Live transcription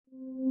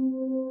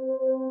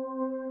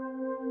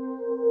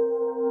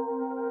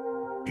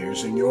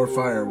piercing your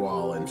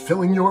firewall and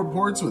filling your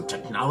ports with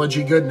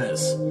technology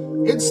goodness.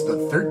 It's the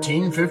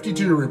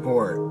 1352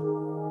 Report.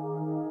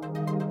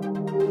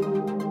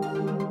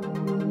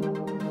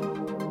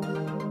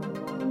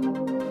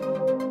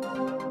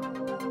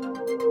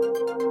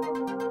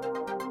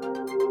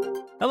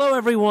 Hello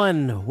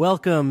everyone,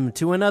 welcome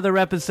to another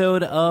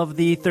episode of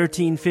the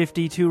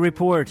 1352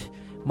 Report.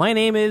 My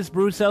name is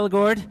Bruce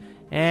Elgord,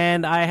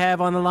 and I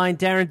have on the line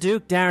Darren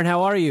Duke. Darren,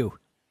 how are you?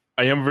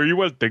 I am very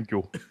well, thank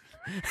you.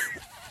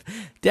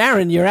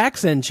 Darren, your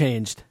accent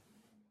changed.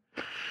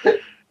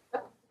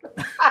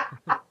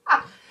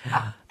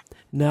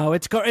 No,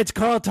 it's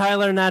Carl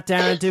Tyler, not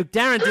Darren Duke.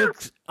 Darren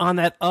Duke's on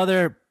that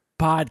other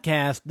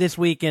podcast, This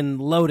Week in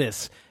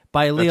Lotus,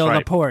 by Leo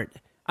Laporte.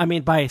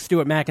 By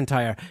Stuart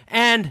McIntyre.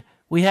 And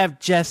we have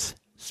Jess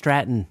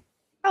Stratton.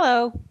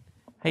 Hello.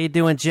 How you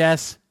doing,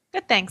 Jess?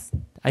 Good, thanks.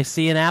 I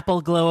see an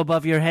apple glow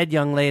above your head,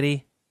 young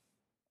lady.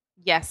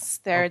 Yes,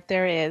 there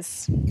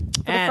is.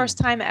 For the first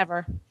time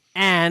ever.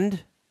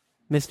 And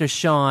Mr.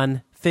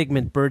 Sean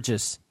Figment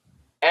Burgess.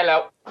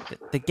 Hello.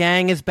 The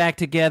gang is back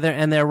together,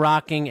 and they're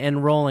rocking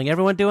and rolling.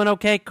 Everyone doing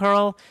okay,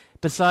 Carl?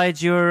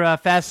 Besides your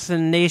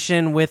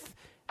fascination with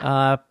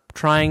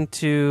trying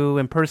to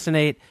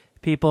impersonate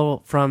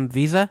people from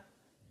Visa?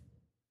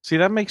 See,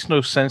 that makes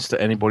no sense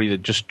to anybody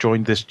that just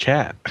joined this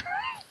chat.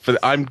 But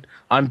I'm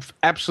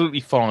absolutely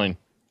fine.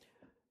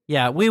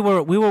 Yeah, we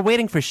were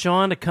waiting for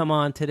Sean to come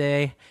on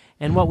today,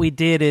 and what we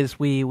did is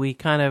we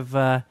kind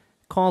of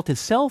called his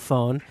cell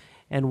phone,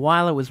 and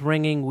while it was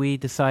ringing, we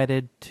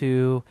decided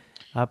to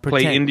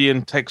play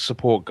Indian tech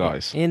support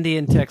guys.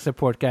 Indian tech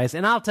support guys,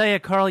 and I'll tell you,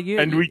 Carl,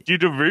 we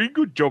did a very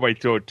good job, I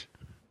thought.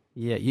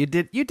 Yeah, you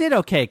did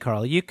okay,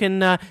 Carl. You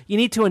can you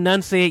need to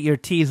enunciate your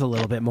T's a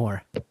little bit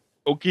more.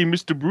 Okay,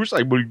 Mr. Bruce,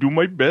 I will do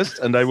my best,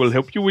 and I will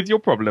help you with your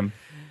problem.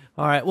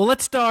 All right, well,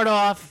 let's start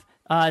off.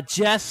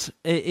 Jess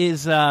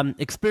is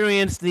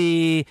experienced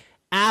the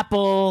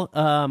Apple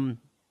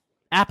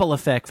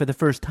effect for the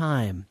first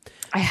time.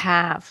 I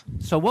have.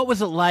 So what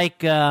was it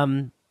like,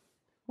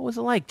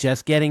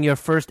 Jess, getting your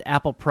first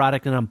Apple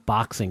product and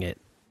unboxing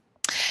it?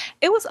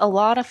 It was a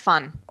lot of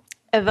fun.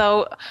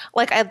 Although,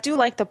 I do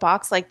like the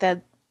box,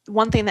 that.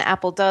 One thing that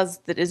Apple does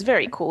that is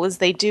very cool is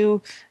they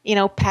do,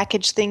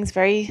 package things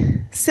very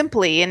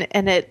simply,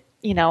 and it,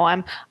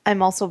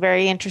 I'm also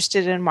very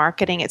interested in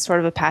marketing. It's sort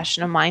of a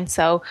passion of mine.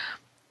 So,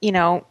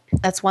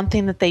 that's one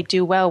thing that they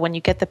do well. When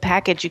you get the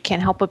package, you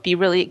can't help but be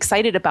really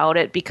excited about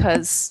it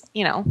because,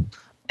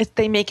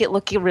 they make it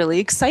look really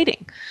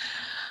exciting.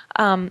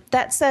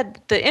 That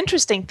said, the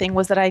interesting thing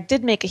was that I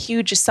did make a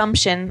huge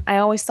assumption. I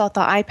always thought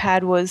the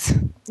iPad was,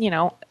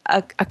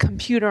 a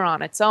computer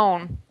on its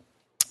own.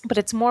 But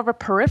it's more of a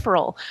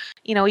peripheral.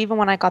 Even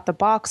when I got the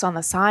box on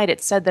the side,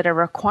 it said that a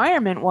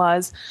requirement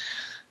was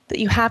that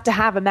you have to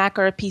have a Mac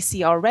or a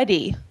PC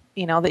already,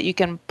 that you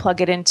can plug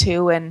it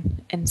into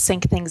and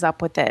sync things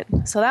up with it.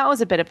 So that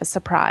was a bit of a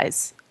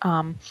surprise.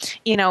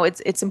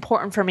 It's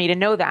important for me to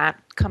know that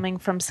coming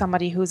from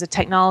somebody who's a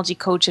technology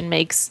coach and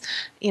makes,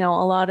 a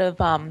lot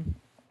of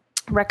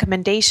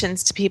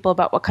recommendations to people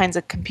about what kinds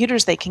of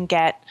computers they can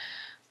get.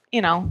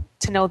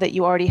 To know that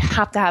you already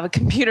have to have a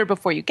computer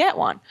before you get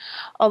one.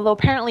 Although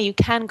apparently you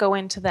can go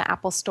into the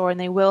Apple Store and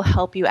they will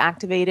help you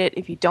activate it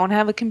if you don't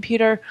have a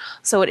computer.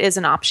 So it is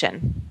an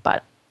option.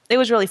 But it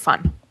was really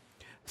fun.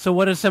 So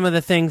what are some of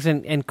the things,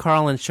 and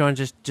Carl and Sean,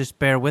 just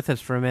bear with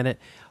us for a minute.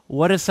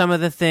 What are some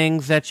of the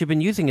things that you've been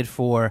using it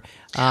for?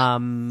 Good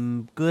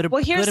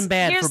and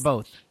bad for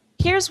both.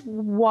 Here's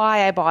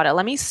why I bought it.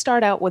 Let me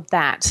start out with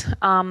that.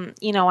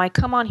 I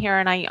come on here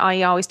and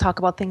I always talk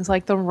about things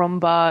like the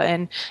Roomba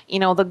and,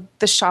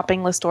 the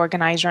shopping list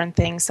organizer and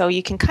things. So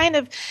you can kind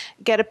of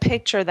get a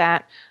picture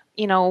that,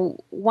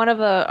 one of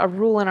a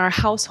rule in our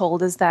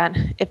household is that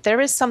if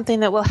there is something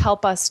that will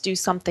help us do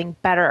something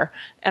better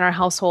in our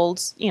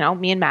households,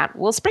 me and Matt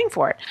will spring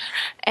for it.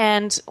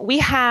 And we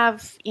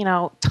have,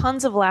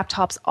 tons of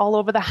laptops all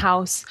over the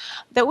house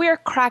that we are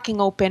cracking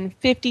open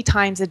 50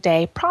 times a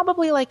day,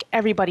 probably like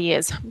everybody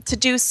is, to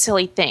do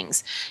silly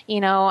things.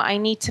 I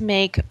need to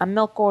make a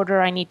milk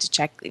order. I need to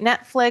check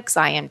Netflix,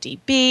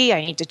 IMDb.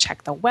 I need to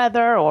check the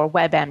weather or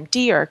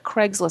WebMD or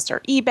Craigslist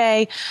or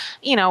eBay,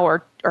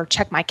 or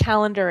check my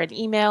calendar and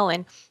email,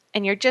 and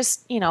you're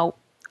just,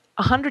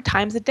 100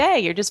 times a day,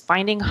 you're just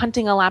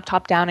hunting a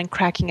laptop down and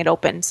cracking it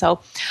open. So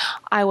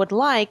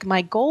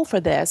my goal for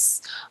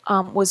this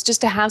was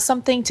just to have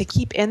something to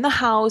keep in the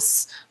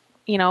house,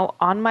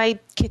 on my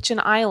kitchen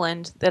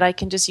island that I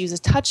can just use a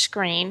touch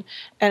screen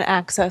and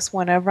access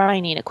whenever I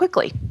need it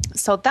quickly.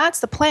 So that's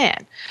the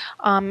plan.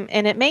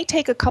 And it may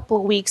take a couple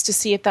of weeks to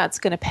see if that's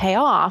going to pay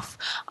off.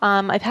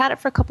 I've had it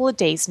for a couple of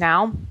days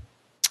now.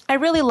 I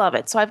really love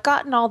it. So I've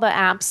gotten all the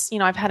apps.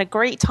 I've had a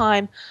great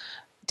time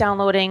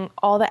downloading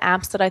all the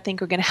apps that I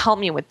think are going to help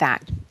me with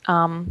that.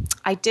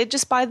 I did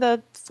just buy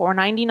the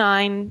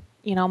 $4.99,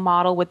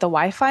 model with the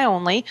Wi-Fi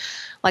only.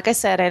 Like I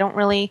said, I don't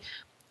really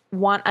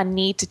want a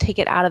need to take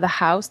it out of the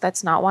house.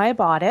 That's not why I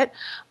bought it.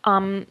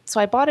 So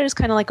I bought it as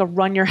kind of like a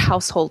run your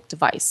household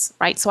device,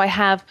 right? So I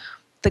have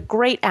the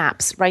great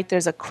apps, right?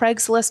 There's a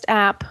Craigslist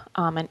app,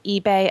 an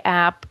eBay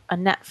app, a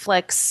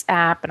Netflix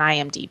app, an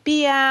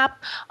IMDb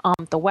app,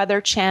 the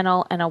Weather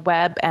Channel, and a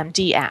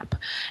WebMD app.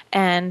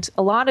 And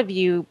a lot of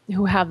you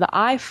who have the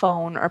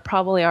iPhone are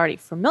probably already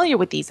familiar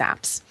with these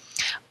apps.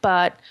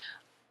 But,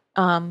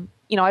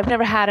 I've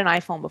never had an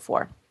iPhone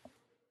before.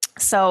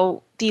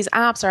 So these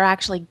apps are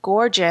actually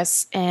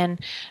gorgeous, and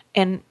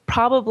in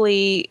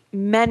probably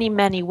many,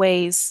 many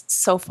ways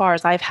so far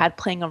as I've had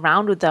playing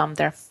around with them,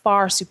 they're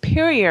far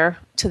superior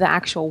to the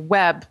actual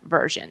web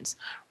versions,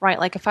 right?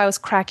 Like if I was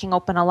cracking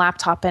open a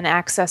laptop and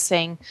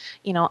accessing,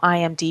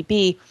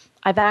 IMDb,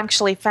 I've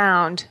actually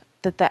found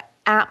that the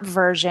app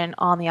version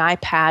on the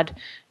iPad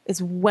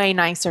is way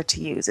nicer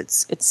to use.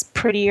 It's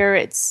prettier.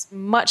 It's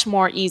much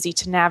more easy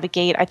to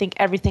navigate. I think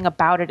everything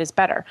about it is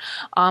better.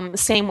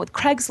 Same with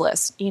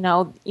Craigslist.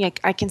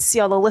 I can see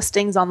all the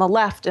listings on the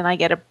left, and I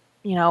get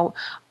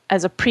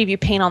as a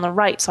preview pane on the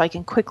right, so I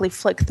can quickly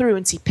flick through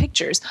and see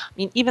pictures. I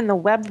mean, even the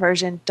web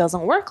version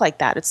doesn't work like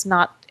that. It's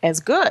not as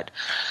good.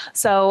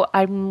 So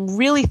I'm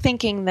really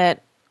thinking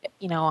that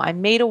I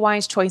made a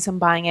wise choice in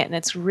buying it, and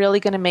it's really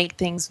going to make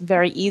things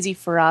very easy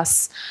for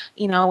us.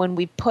 When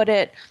we put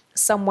it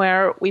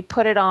somewhere, we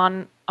put it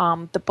on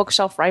the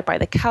bookshelf right by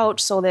the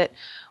couch, so that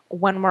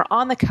when we're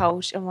on the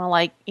couch and we're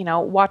like,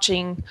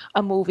 watching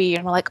a movie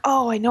and we're like,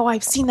 oh, I know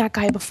I've seen that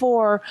guy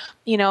before,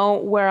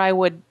 where I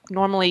would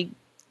normally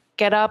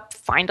get up,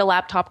 find a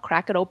laptop,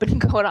 crack it open,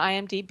 and go to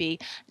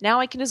IMDb. Now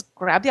I can just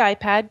grab the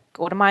iPad,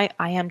 go to my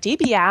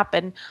IMDb app,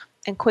 and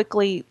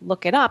quickly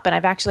look it up. And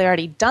I've actually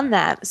already done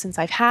that since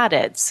I've had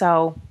it.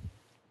 So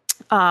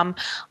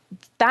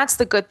that's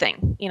the good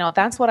thing.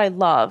 That's what I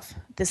love.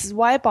 This is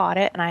why I bought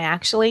it, and I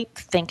actually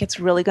think it's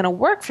really going to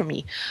work for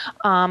me.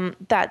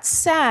 That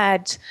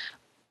said,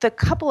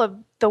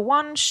 the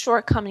one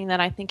shortcoming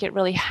that I think it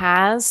really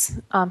has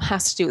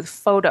to do with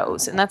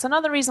photos, and that's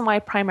another reason why I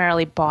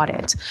primarily bought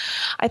it.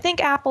 I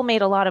think Apple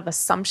made a lot of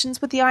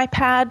assumptions with the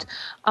iPad.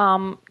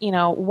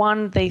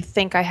 One, they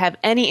think I have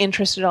any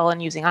interest at all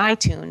in using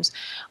iTunes.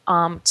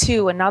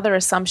 Two, another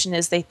assumption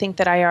is they think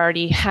that I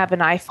already have an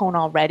iPhone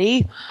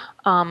already.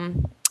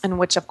 In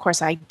which, of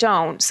course, I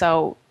don't.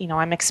 So,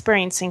 I'm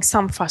experiencing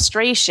some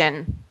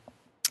frustration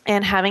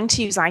and having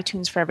to use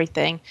iTunes for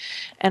everything.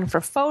 And for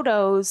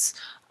photos,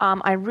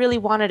 I really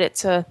wanted it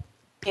to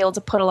be able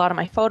to put a lot of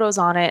my photos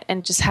on it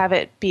and just have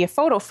it be a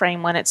photo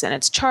frame when it's in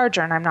its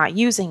charger and I'm not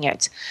using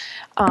it.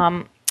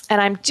 And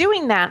I'm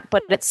doing that,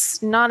 but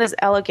it's not as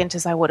elegant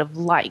as I would have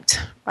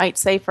liked,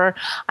 right?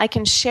 I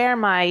can share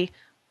my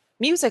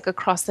music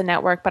across the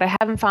network, but I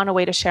haven't found a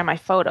way to share my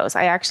photos.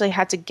 I actually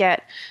had to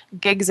get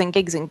gigs and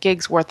gigs and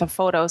gigs worth of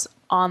photos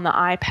on the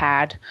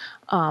iPad.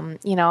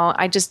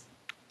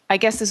 I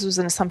guess this was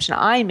an assumption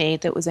I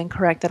made that was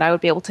incorrect, that I would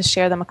be able to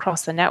share them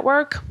across the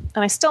network.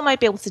 And I still might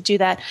be able to do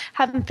that.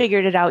 Haven't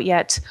figured it out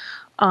yet.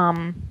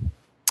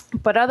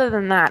 But other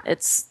than that,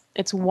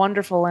 it's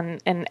wonderful.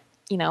 And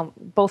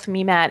both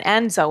me, Matt,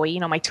 and Zoe,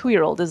 my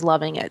 2-year-old is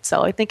loving it.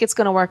 So I think it's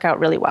going to work out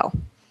really well.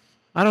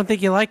 I don't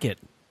think you like it.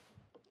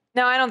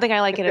 No, I don't think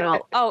I like it at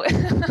all. Oh,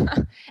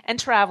 and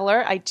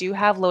Traveler. I do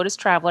have Lotus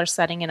Traveler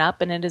setting it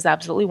up, and it is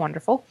absolutely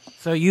wonderful.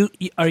 So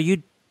are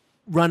you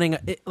running,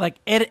 like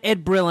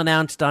Ed Brill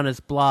announced on his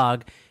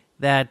blog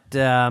that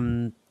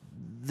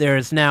there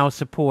is now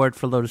support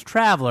for Lotus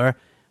Traveler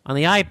on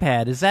the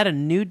iPad. Is that a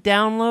new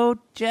download,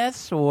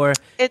 Jess? Or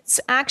it's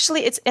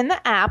in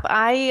the app.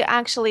 I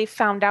actually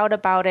found out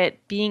about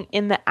it being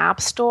in the App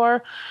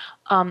Store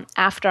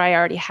after I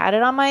already had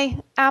it on my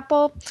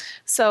Apple.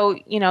 So,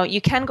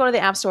 you can go to the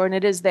App Store and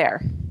it is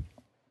there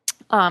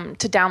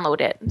to download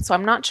it. So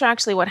I'm not sure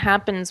actually what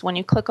happens when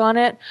you click on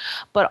it,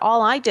 but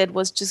all I did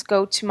was just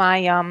go to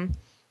my,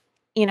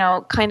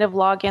 kind of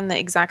log in the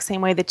exact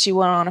same way that you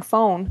would on a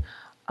phone.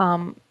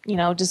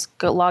 Just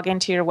go log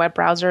into your web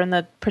browser in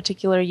the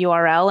particular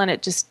URL, and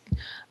it just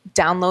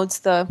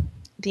downloads the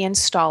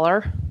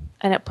installer,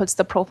 and it puts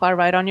the profile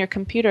right on your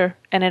computer.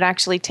 And it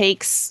actually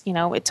takes,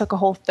 it took a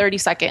whole 30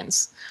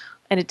 seconds,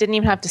 and it didn't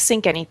even have to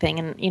sync anything.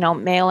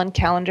 And, mail and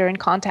calendar and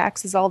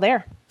contacts is all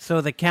there.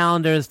 So the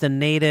calendar is the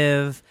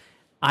native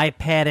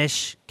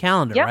iPad-ish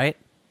calendar, yep. Right?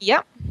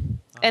 Yep.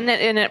 And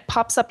it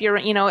pops up your,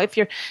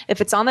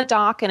 if it's on the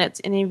dock and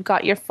you've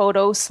got your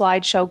photo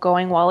slideshow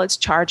going while it's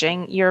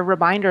charging, your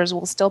reminders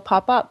will still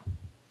pop up.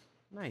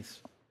 Nice.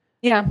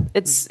 Yeah,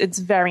 it's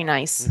very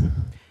nice.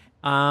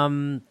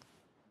 Mm-hmm.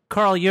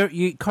 Carl,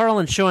 Carl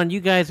and Sean, you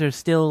guys are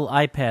still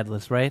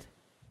iPadless, right?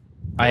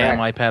 I am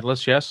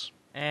iPadless, yes.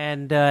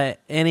 And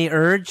any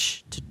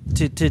urge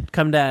to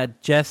come to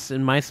Jess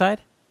and my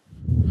side?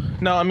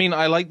 No, I mean,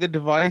 I like the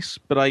device,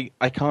 but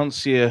I can't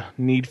see a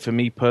need for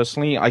me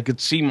personally. I could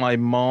see my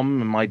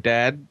mom and my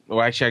dad,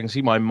 or actually I can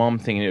see my mom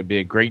thinking it would be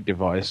a great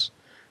device.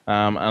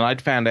 And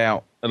I'd found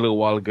out a little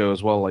while ago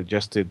as well, like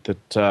Jess did,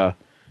 that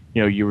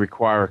you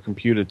require a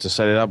computer to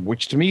set it up,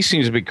 which to me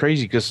seems a bit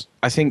crazy because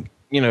I think,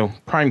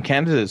 prime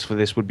candidates for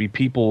this would be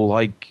people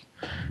like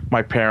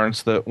my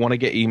parents that want to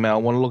get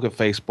email, want to look at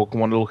Facebook,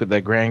 and want to look at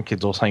their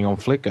grandkids or something on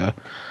Flickr.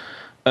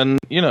 And,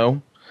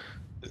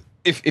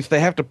 if they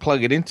have to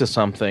plug it into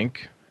something,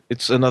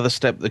 it's another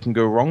step that can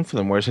go wrong for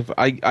them. Whereas if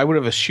I would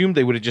have assumed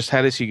they would have just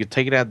had it so you could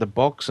take it out of the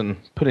box and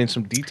put in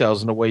some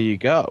details and away you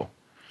go.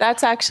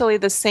 That's actually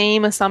the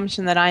same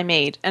assumption that I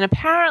made. And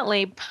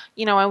apparently,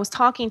 I was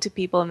talking to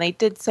people and they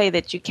did say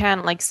that you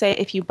can, like, say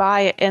if you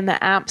buy it in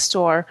the App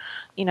Store,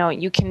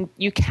 you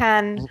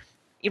can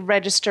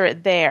register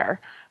it there.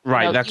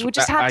 Right. That's you would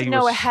just have to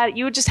know ahead.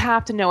 You would just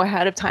have to know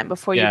ahead of time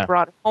before you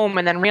brought it home,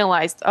 and then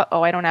realized,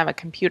 I don't have a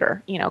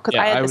computer. Because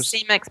I had the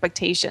same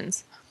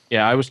expectations.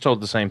 Yeah, I was told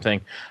the same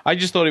thing. I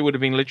just thought it would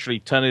have been literally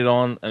turn it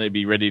on and it'd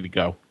be ready to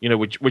go.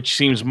 Which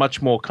seems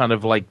much more kind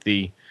of like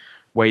the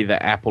way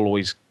that Apple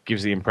always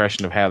gives the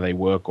impression of how they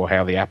work, or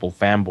how the Apple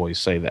fanboys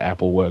say that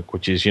Apple work,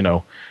 which is,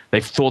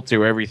 they've thought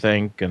through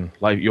everything and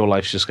your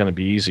life's just going to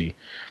be easy.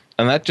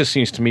 And that just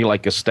seems to me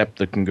like a step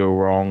that can go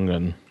wrong,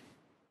 and,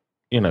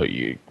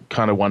 you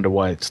kind of wonder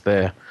why it's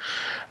there.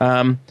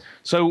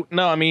 So,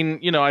 no, I mean,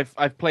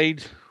 I've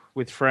played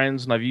with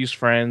friends and I've used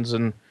friends,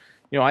 and,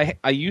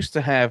 I used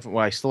to have,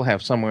 I still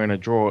have somewhere in a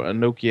drawer, a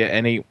Nokia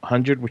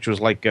N800, which was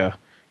like a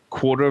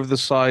quarter of the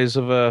size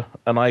of an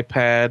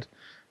iPad,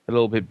 a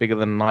little bit bigger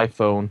than an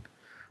iPhone.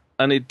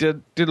 And it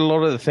did a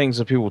lot of the things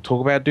that people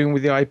talk about doing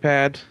with the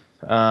iPad.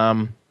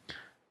 And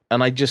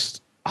I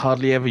just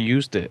hardly ever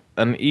used it.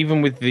 And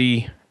even with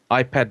the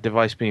iPad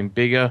device being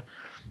bigger,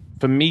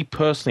 for me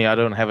personally, I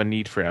don't have a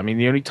need for it. I mean,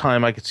 the only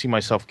time I could see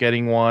myself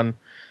getting one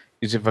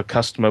is if a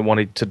customer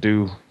wanted to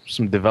do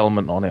some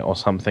development on it or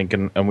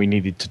something, and we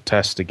needed to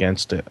test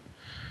against it.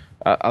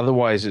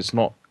 Otherwise, it's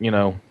not,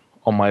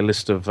 on my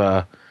list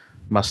of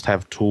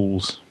must-have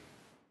tools.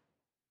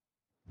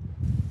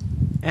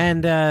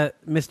 And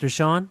Mr.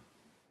 Sean?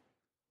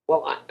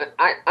 Well,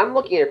 I'm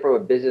looking at it from a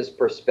business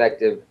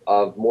perspective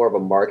of more of a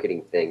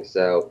marketing thing.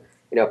 So,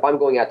 if I'm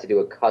going out to do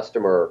a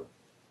customer,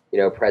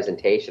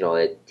 presentation on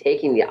it,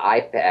 taking the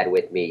iPad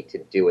with me to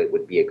do it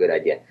would be a good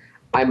idea.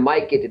 I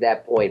might get to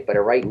that point, but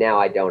right now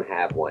I don't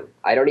have one.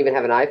 I don't even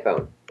have an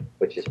iPhone,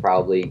 which is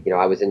probably,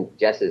 I was in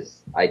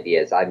Jess's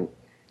ideas. I'm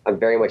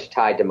very much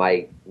tied to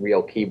my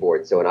real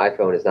keyboard, so an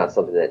iPhone is not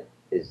something that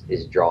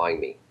is drawing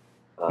me.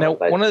 Now,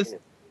 one of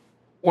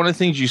the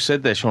things you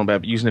said there, Sean,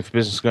 about using it for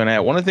business going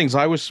out, one of the things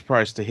I was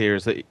surprised to hear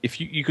is that if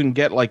you can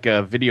get like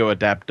a video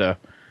adapter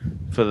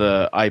for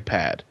the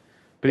iPad,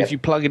 but if you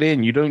plug it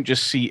in, you don't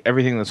just see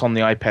everything that's on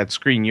the iPad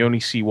screen. You only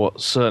see what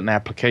certain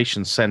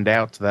applications send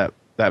out to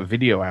that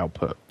video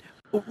output.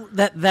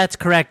 That's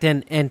correct.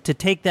 And to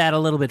take that a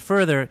little bit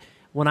further,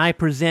 when I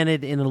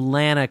presented in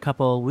Atlanta a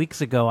couple of weeks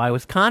ago, I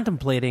was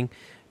contemplating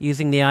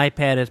using the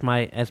iPad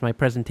as my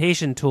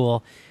presentation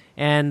tool.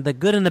 And the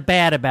good and the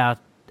bad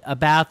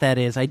about that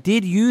is I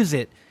did use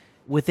it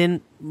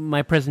within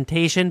my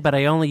presentation, but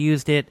I only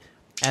used it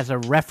as a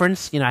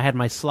reference. I had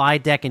my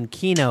slide deck and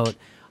Keynote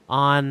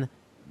on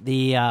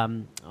the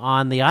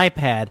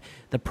iPad.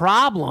 The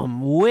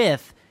problem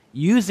with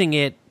using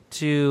it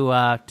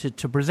to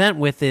present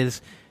with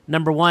is,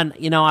 number one,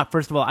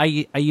 first of all,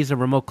 I use a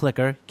remote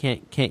clicker.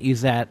 Can't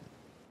use that.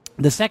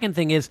 The second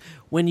thing is,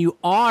 when you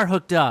are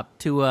hooked up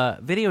to a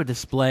video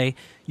display,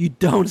 you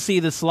don't see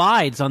the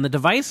slides on the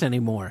device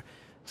anymore.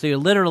 So you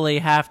literally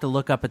have to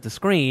look up at the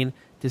screen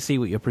to see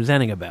what you're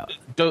presenting about.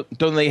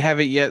 Don't they have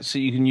it yet so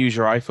you can use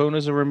your iPhone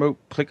as a remote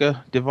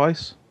clicker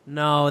device?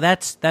 No,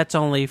 that's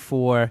only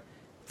for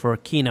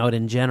Keynote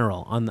in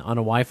general on a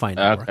Wi-Fi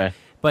network. Okay.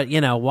 But,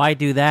 why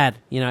do that?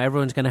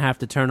 Everyone's going to have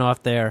to turn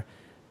off their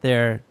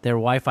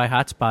Wi-Fi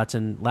hotspots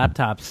and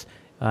laptops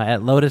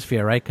at Lotus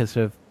Sphere, right? Because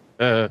of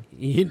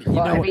you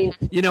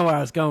know where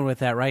I was going with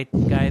that, right,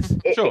 guys?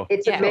 Sure.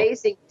 It's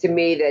amazing to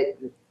me that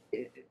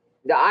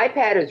the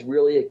iPad is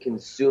really a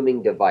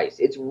consuming device.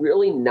 It's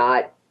really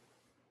not,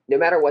 no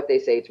matter what they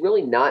say, it's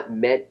really not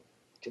meant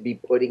to be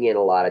putting in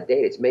a lot of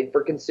data. It's made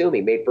for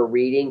consuming, made for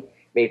reading,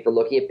 made for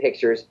looking at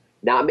pictures,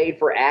 not made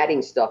for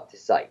adding stuff to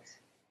sites.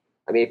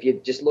 I mean, if you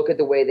just look at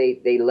the way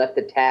they left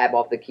the tab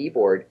off the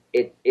keyboard,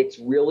 it's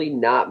really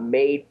not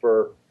made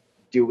for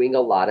doing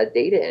a lot of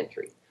data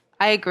entry.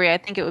 I agree. I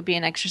think it would be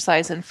an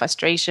exercise in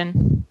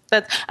frustration.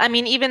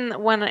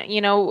 Even when,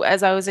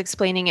 as I was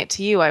explaining it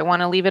to you, I want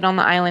to leave it on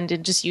the island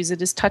and just use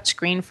it as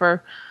touchscreen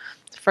for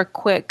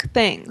quick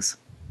things.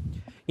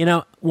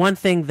 One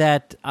thing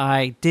that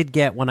I did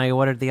get when I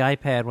ordered the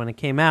iPad when it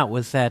came out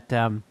was that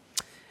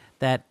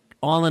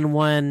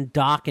all-in-one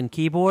dock and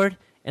keyboard,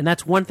 and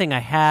that's one thing I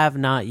have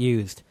not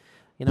used.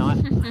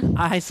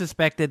 I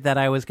suspected that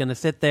I was going to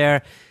sit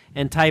there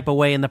and type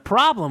away, and the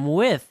problem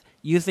with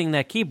using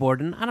that keyboard,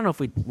 and I don't know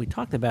if we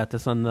talked about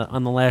this on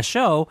the last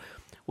show,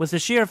 was the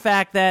sheer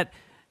fact that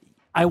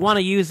I want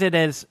to use it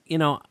as,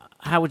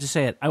 how would you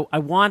say it? I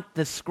want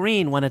the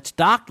screen when it's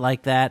docked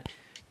like that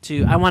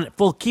I want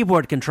full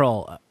keyboard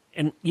control,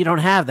 and you don't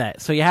have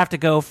that. So you have to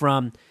go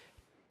from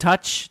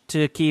touch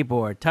to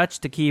keyboard,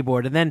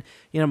 and then,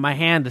 my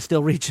hand is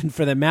still reaching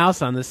for the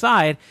mouse on the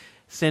side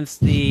since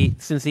the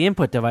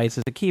input device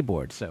is a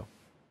keyboard. So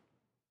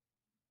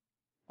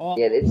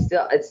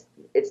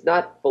it's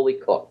not fully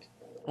cooked.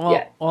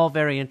 All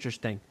very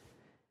interesting.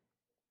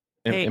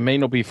 It may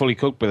not be fully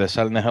cooked, but they're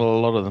selling a hell of a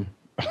lot of them.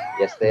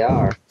 Yes, they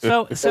are.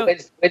 So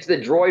it's the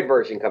Droid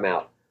version come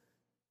out.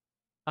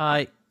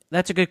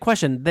 That's a good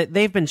question.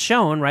 They've been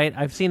shown, right?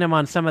 I've seen them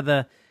on some of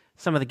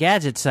the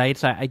gadget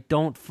sites. I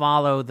don't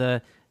follow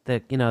the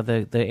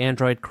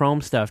Android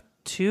Chrome stuff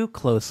too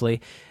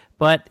closely,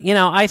 but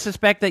I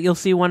suspect that you'll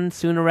see one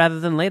sooner rather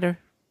than later.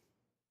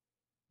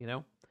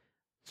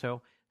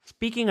 So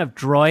speaking of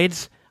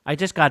droids, I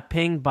just got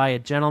pinged by a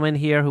gentleman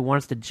here who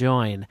wants to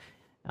join,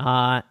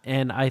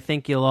 and I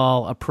think you'll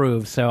all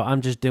approve. So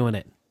I'm just doing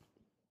it.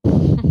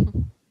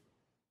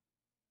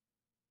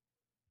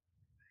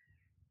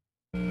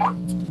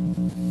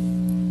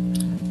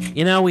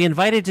 We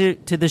invited you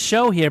to the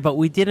show here, but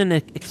we didn't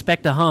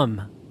expect a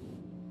hum.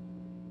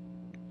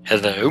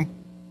 Hello.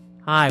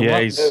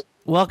 Hi.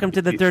 Welcome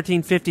to the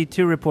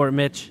 1352 report,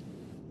 Mitch.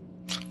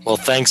 Well,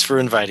 thanks for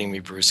inviting me,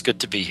 Bruce. Good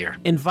to be here.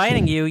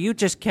 Inviting you? You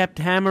just kept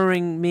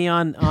hammering me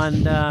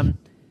on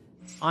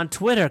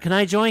Twitter. Can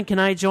I join? Can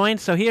I join?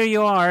 So here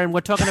you are, and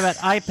we're talking about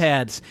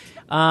iPads.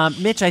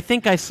 Mitch, I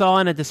think I saw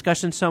in a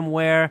discussion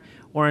somewhere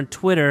or on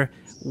Twitter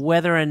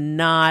whether or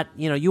not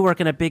you work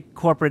in a big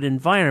corporate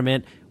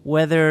environment,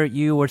 whether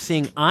you were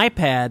seeing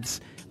iPads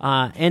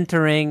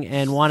entering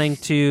and wanting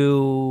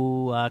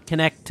to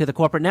connect to the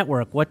corporate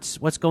network.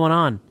 What's going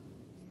on?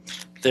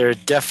 They're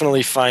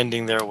definitely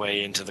finding their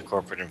way into the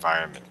corporate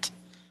environment.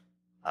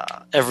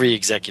 Every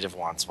executive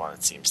wants one,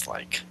 it seems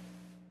like.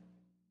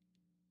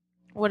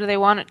 What do they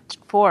want it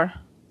for?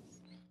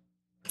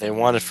 They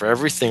want it for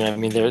everything. I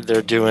mean,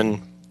 they're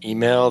doing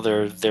email.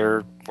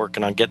 They're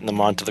working on getting them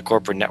onto the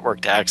corporate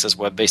network to access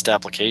web-based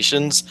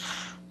applications.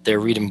 They're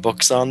reading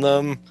books on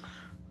them.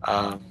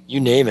 You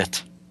name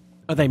it.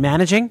 Are they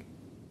managing?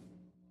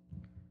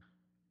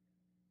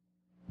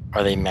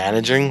 Are they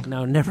managing?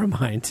 No, never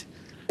mind.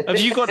 Have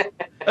you got a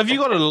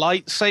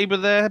lightsaber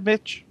there,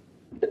 Mitch?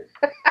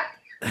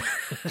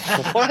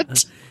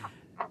 What?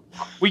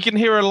 We can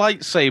hear a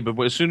lightsaber,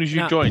 but as soon as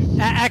you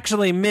join.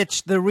 Actually,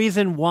 Mitch, the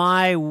reason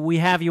why we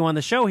have you on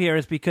the show here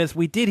is because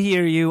we did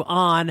hear you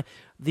on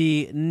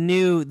the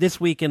new This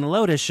Week in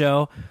Lotus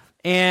show,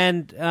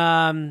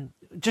 and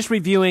just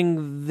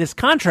reviewing this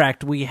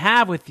contract we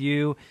have with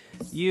you,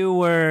 you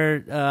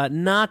were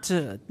not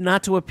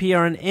to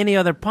appear on any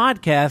other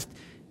podcast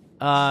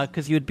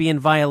because you would be in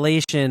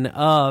violation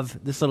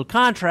of this little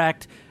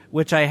contract,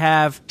 which I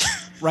have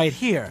right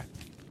here.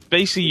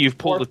 Basically, you've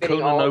pulled a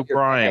Conan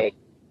O'Brien.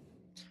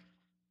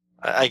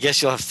 I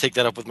guess you'll have to take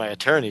that up with my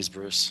attorneys,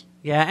 Bruce.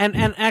 Yeah,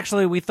 and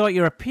actually, we thought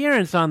your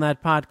appearance on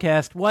that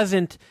podcast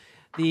wasn't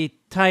the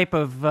type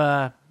of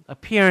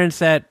appearance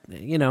that,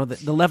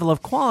 the level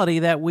of quality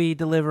that we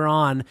deliver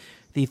on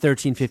the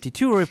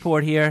 1352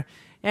 report here,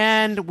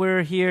 and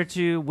we're here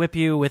to whip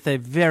you with a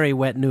very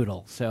wet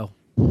noodle, so...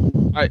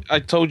 I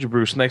told you,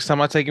 Bruce, next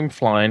time I take him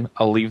flying,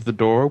 I'll leave the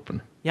door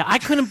open. Yeah, I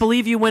couldn't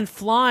believe you went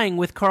flying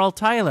with Carl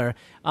Tyler,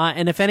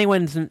 and if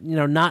anyone's,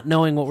 not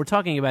knowing what we're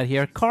talking about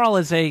here, Carl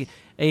is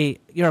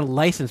you're a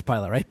licensed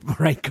pilot, right?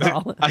 Right,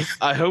 Carl?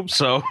 I hope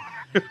so.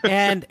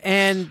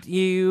 and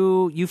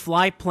you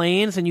fly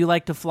planes, and you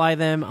like to fly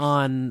them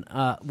on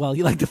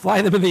you like to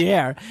fly them in the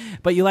air,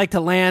 but you like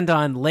to land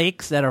on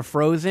lakes that are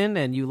frozen,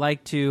 and you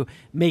like to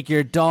make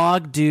your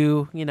dog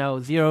do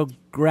zero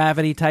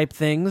gravity type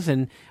things.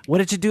 And what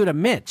did you do to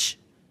Mitch?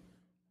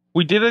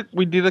 We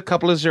did a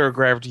couple of zero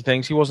gravity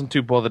things. He wasn't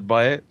too bothered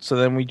by it, so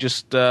then we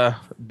just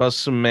buzzed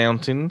some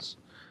mountains,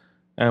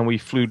 and we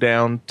flew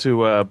down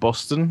to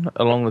Boston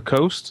along the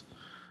coast,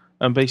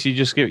 and basically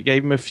just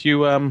gave him a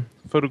few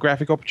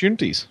photographic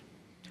opportunities.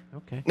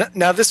 Okay.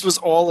 Now, this was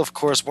all, of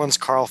course, once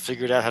Carl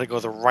figured out how to go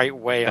the right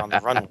way on the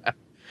runway.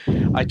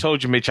 I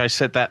told you, Mitch, I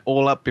set that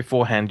all up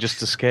beforehand just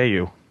to scare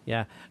you.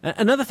 Yeah.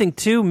 Another thing,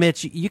 too,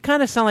 Mitch, you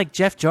kind of sound like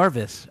Jeff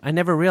Jarvis. I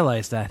never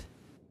realized that.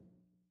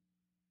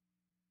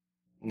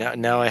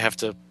 Now I have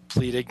to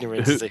plead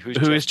ignorance and say,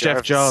 who is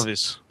Jeff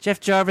Jarvis? Jeff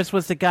Jarvis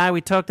was the guy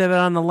we talked about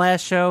on the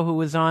last show who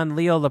was on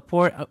Leo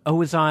Laporte, who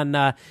was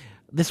on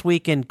This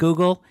Week in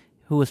Google,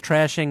 who was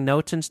trashing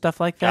notes and stuff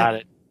like that. Got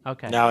it.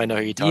 Okay. Now I know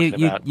who you're talking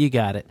about. You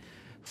got it.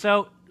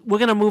 So we're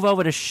going to move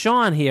over to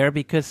Sean here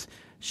because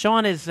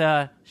Sean is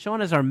our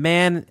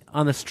man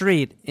on the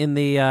street in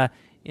the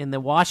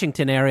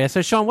Washington area.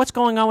 So Sean, what's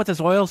going on with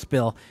this oil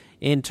spill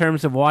in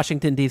terms of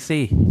Washington,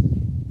 D.C.?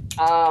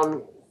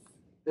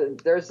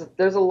 There's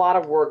a lot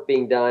of work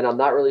being done. I'm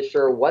not really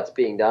sure what's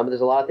being done, but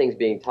there's a lot of things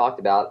being talked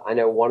about. I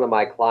know one of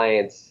my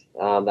clients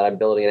that I'm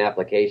building an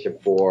application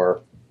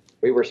for,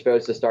 we were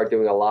supposed to start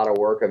doing a lot of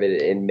work of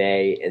it in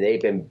May, and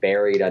they've been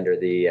buried under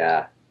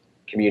the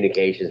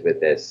communications with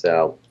this.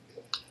 So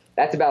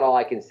that's about all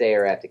I can say,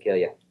 or I have to kill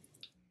you.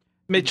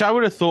 Mitch, I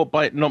would have thought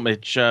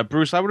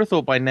Bruce, I would have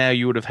thought by now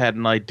you would have had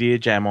an idea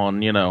jam on,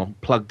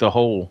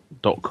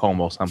 plugthehole.com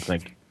or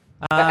something.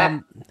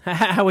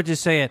 How would you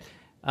say it?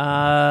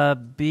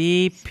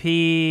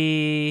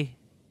 BP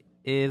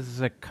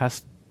is a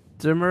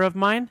customer of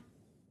mine.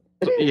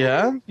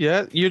 Yeah.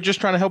 You're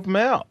just trying to help him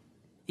out.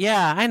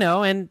 Yeah, I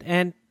know,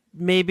 and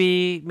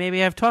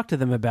maybe I've talked to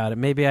them about it.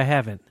 Maybe I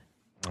haven't.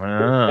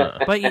 But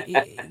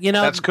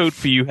that's code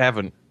for you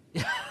haven't.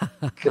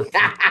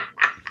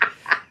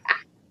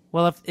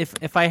 Well,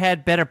 if I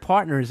had better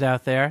partners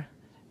out there,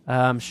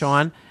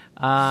 Sean.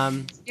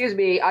 Excuse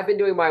me, I've been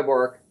doing my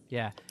work.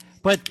 Yeah,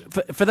 but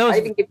for those I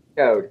even give you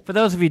code. For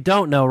those of you who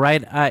don't know,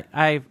 right?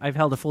 I've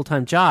held a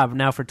full-time job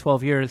now for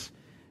 12 years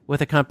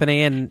with a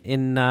company, and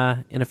in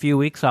a few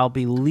weeks I'll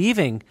be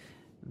leaving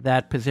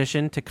that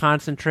position to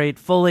concentrate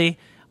fully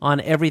on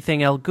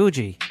everything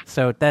ILUG.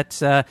 So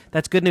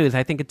that's good news.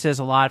 I think it says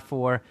a lot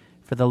for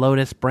the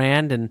Lotus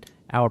brand and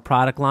our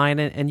product line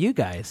and you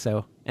guys.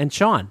 So, and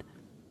Sean.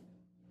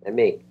 And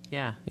me.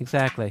 Yeah,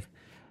 exactly.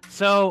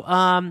 So,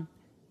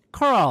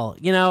 Carl,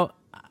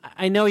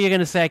 I know you're going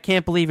to say I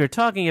can't believe you're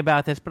talking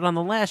about this, but on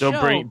the last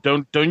show,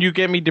 don't you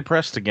get me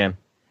depressed again?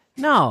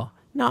 No,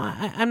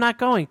 I'm not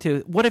going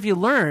to. What have you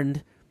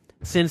learned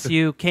since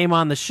you came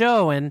on the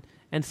show and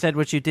said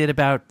what you did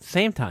about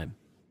Sametime?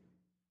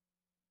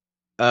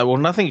 Well,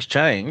 nothing's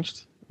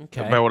changed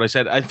about what I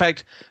said. In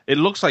fact, it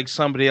looks like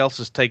somebody else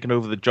has taken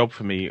over the job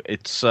for me.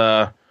 It's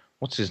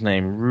what's his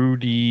name,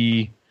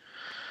 Rudy.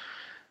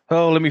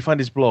 Oh, let me find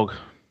his blog,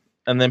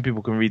 and then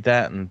people can read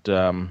that and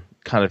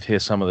kind of hear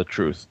some of the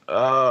truth.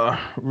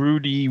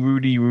 Rudy.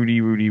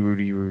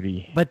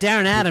 But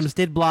Darren Adams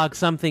did blog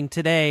something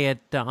today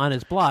on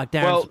his blog.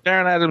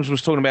 Darren Adams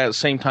was talking about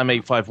Sametime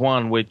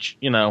 851, which,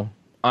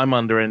 I'm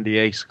under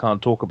NDA, so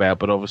can't talk about,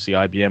 but obviously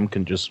IBM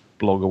can just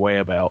blog away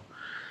about.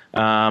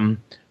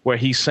 Where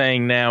he's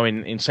saying now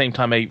in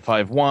Sametime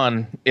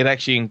 851, it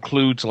actually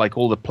includes like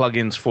all the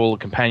plugins for all the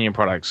companion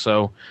products.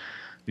 So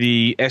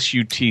the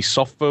SUT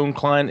softphone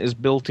client is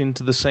built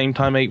into the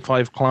Sametime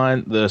 8.5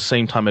 client. The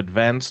Sametime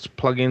Advanced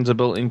plugins are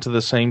built into the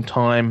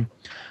Sametime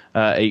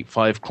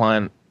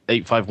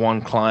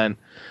 8.51 client.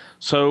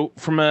 So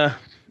from a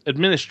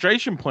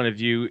administration point of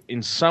view,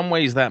 in some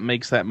ways that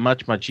makes that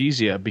much, much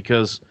easier,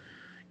 because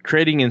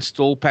creating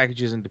install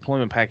packages and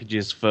deployment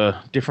packages for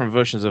different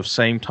versions of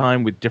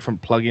Sametime with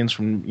different plugins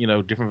from,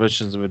 different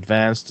versions of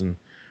Advanced and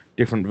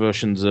different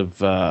versions of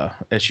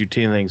SUT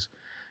and things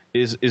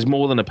is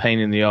more than a pain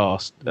in the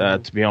arse,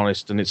 to be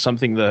honest. And it's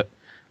something that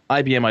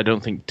IBM, I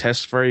don't think,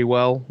 tests very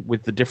well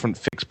with the different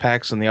fix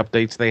packs and the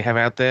updates they have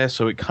out there.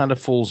 So it kind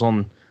of falls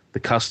on the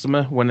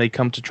customer when they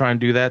come to try and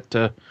do that,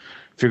 to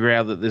figure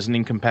out that there's an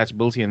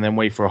incompatibility and then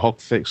wait for a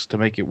hot fix to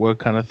make it work,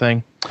 kind of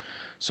thing.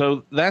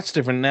 So that's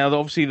different. Now,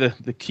 obviously,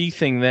 the key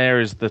thing there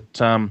is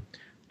that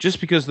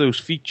just because those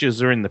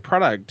features are in the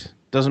product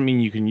doesn't mean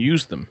you can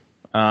use them.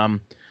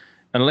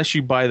 Unless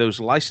you buy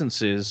those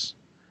licenses,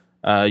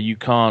 you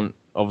can't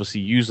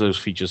obviously use those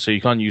features. So you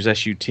can't use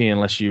SUT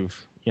unless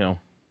you've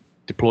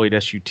deployed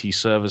SUT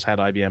servers, had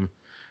IBM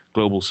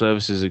global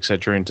services,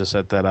 etc., in to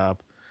set that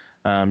up.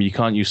 You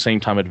can't use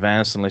Sametime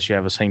Advanced unless you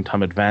have a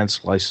Sametime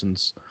Advanced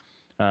license,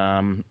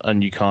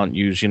 and you can't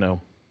use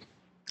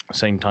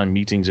Sametime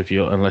meetings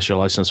unless you're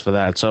licensed for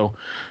that. So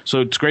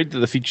it's great that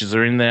the features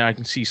are in there. I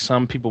can see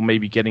some people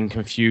maybe getting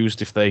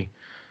confused if they,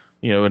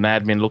 an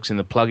admin looks in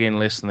the plugin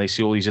list and they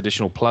see all these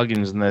additional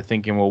plugins and they're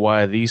thinking, well,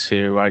 why are these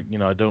here? I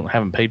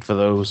haven't paid for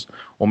those,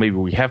 or maybe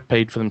we have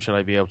paid for them. Should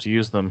I be able to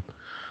use them?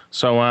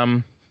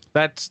 So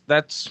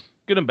that's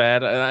good and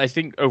bad. I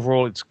think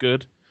overall it's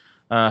good.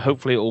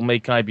 Hopefully it will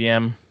make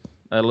IBM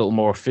a little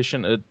more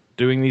efficient at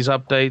doing these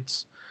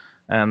updates,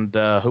 and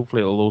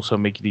hopefully it will also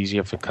make it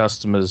easier for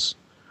customers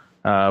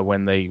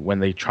when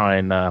they try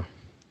and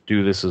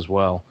do this as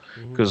well.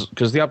 Because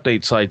the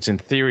update sites in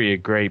theory are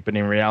great, but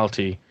in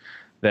reality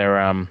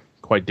they're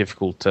quite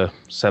difficult to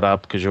set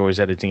up because you're always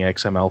editing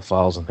XML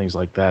files and things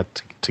like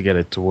that to get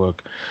it to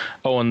work.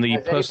 Oh, and the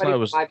person I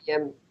was...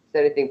 IBM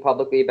said anything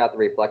publicly about the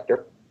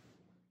reflector?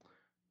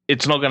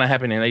 It's not going to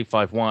happen in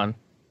 8.5.1.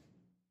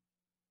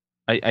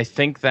 I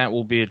think that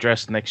will be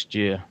addressed next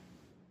year.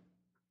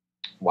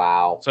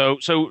 Wow. So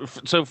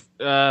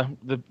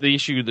the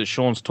issue that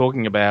Sean's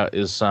talking about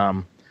is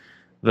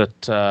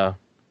that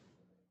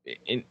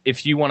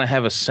if you want to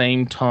have a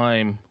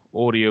Sametime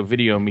audio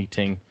video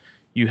meeting,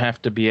 you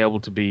have to be able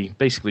to be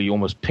basically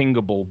almost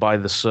pingable by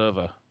the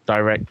server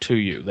direct to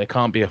you. There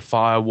can't be a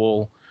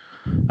firewall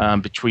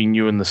between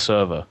you and the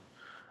server,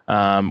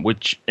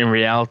 which in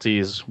reality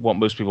is what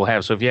most people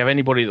have. So if you have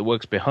anybody that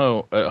works at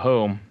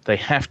home, they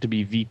have to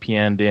be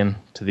VPN'd in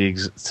to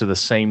the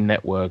same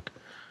network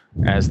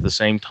as the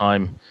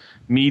Sametime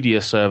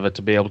media server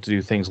to be able to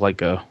do things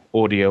like a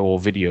audio or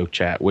video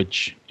chat,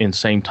 which in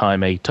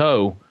Sametime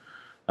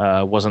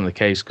 8.0 wasn't the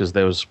case, because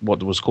there was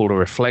what was called a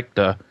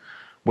reflector,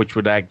 which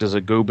would act as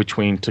a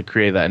go-between to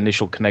create that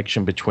initial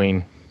connection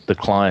between the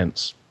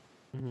clients.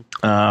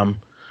 And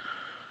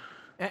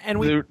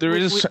there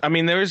is,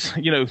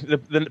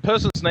 the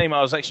person's name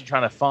I was actually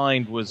trying to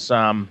find was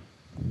I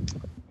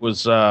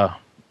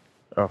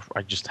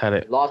just had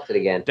it. Lost it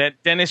again.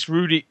 Dennis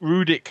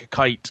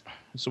Rudick-Kite,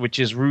 which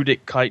is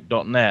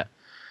rudickite.net.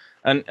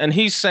 And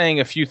he's saying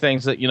a few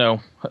things that,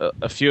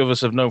 a few of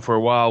us have known for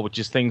a while, which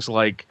is things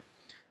like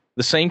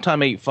the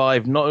Sametime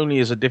 8.5 not only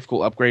is a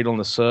difficult upgrade on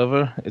the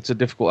server, it's a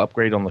difficult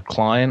upgrade on the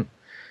client,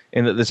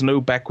 in that there's no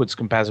backwards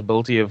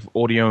compatibility of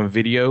audio and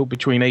video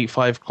between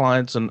 8.5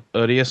 clients and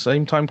earlier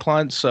Sametime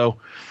clients. So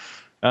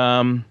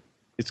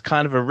it's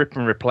kind of a rip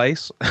and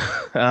replace,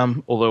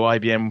 although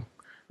IBM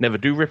never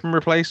do rip and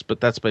replace,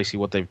 but that's basically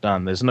what they've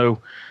done. There's no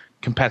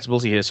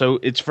compatibility here. So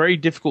it's very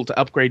difficult to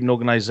upgrade an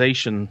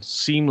organization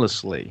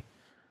seamlessly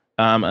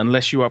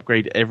unless you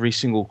upgrade every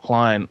single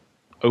client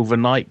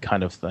overnight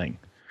kind of thing.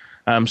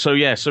 So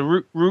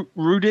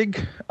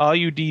Rudig,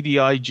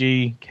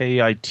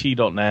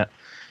 RUDDIGKIT.net,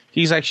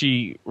 he's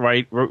actually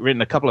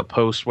written a couple of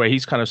posts where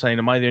he's kind of saying,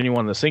 am I the only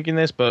one that's thinking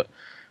this? But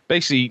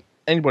basically,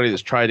 anybody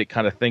that's tried it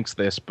kind of thinks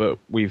this, but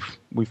we've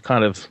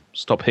kind of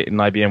stopped hitting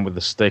IBM with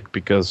the stick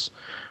because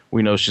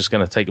we know it's just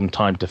going to take them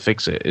time to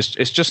fix it.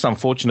 It's just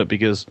unfortunate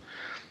because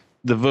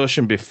the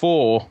version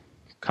before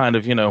kind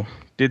of,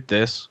 did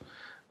this,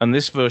 and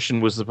this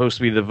version was supposed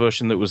to be the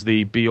version that was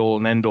the be-all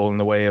and end-all in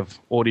the way of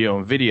audio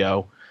and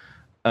video.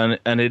 And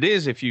it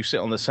is if you sit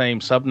on the same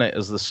subnet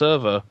as the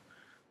server,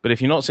 but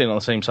if you're not sitting on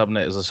the same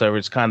subnet as the server,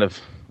 it's kind of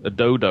a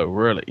dodo,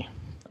 really,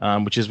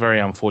 which is very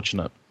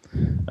unfortunate.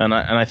 And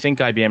I think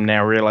IBM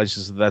now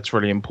realizes that that's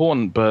really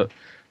important, but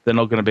they're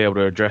not going to be able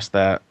to address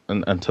that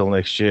until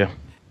next year.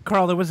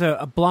 Carl, there was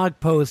a blog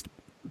post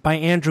by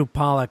Andrew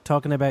Pollack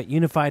talking about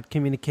unified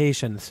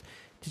communications.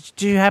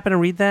 Did you happen to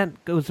read that?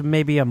 It was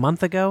maybe a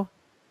month ago?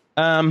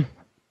 I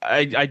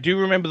do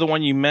remember the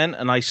one you meant,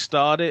 and I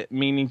started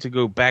meaning to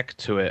go back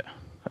to it,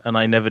 and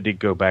I never did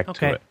go back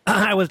to it.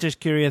 I was just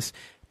curious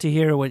to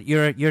hear what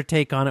your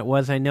take on it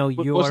was. I know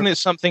you wasn't it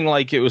something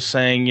like it was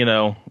saying,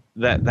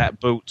 that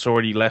boat's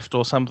already left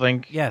or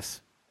something? Yes,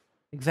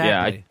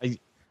 exactly. Yeah,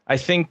 I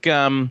think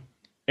in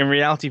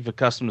reality for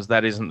customers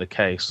that isn't the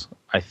case.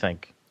 I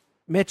think.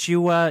 Mitch,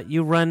 you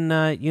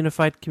run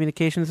unified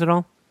communications at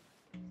all?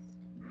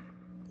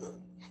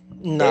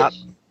 Not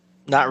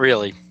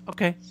really.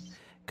 Okay.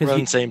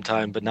 Run same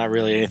time, but not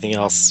really anything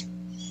else.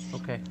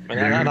 Okay.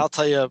 And I'll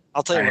tell you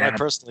what I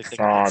personally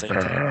think about same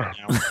time right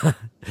now.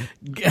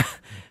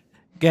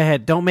 Go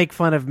ahead. Don't make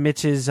fun of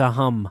Mitch's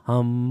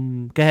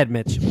hum. Go ahead,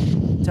 Mitch.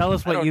 Tell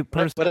us what you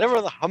personally...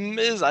 Whatever the hum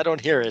is, I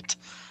don't hear it.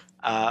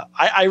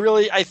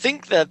 I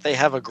think that they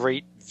have a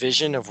great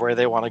vision of where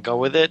they want to go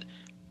with it.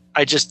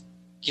 I just,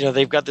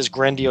 they've got this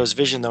grandiose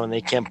vision, though, and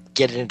they can't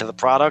get it into the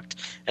product.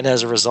 And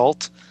as a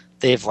result,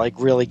 they've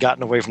really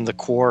gotten away from the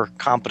core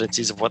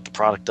competencies of what the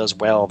product does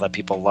well that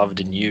people loved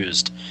and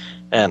used.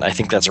 And I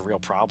think that's a real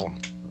problem.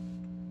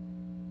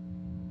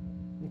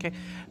 Okay.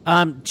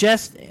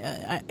 Jess,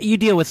 you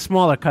deal with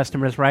smaller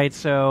customers, right?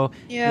 So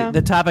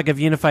the topic of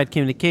unified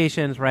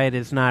communications, right,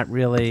 is not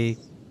really...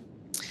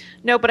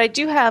 No, but I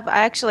do have...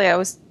 I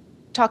was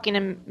talking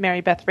to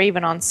Mary Beth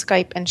Raven on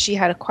Skype, and she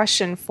had a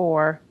question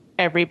for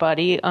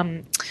everybody,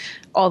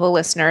 all the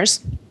listeners.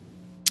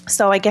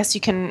 So I guess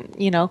you can,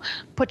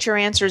 put your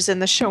answers in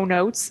the show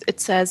notes. It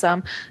says,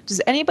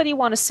 does anybody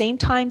want a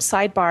same-time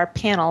sidebar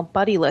panel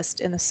buddy list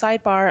in the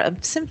sidebar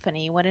of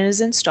Symfony when it is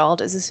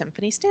installed as a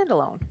Symfony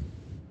standalone?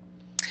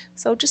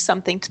 So just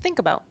something to think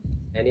about.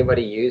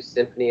 Anybody use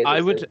Symfony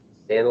as a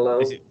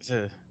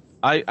standalone?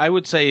 I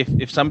would say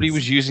if somebody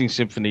was using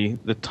Symfony,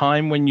 the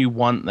time when you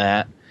want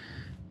that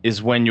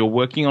is when you're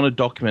working on a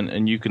document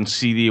and you can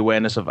see the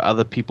awareness of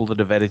other people that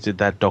have edited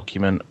that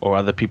document or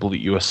other people that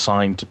you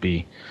assign to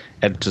be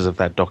editors of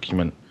that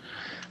document.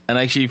 And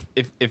actually,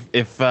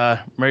 if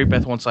Mary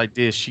Beth wants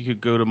ideas, she could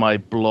go to my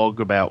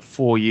blog about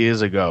 4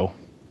 years ago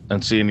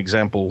and see an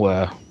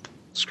example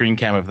screen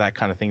cam of that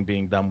kind of thing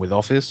being done with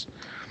Office.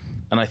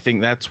 And I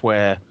think that's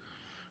where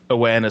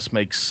awareness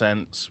makes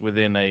sense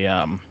within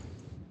a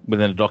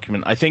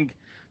document. I think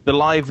the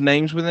live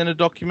names within a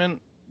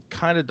document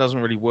kind of doesn't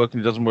really work,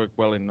 and it doesn't work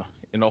well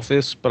in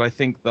Office. But I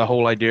think the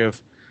whole idea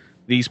of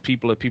these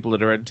people are people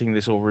that are editing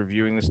this or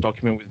reviewing this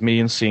document with me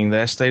and seeing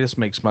their status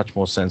makes much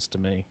more sense to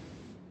me.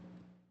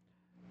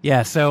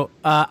 Yeah, so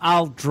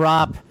I'll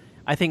drop...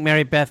 I think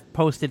Mary Beth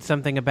posted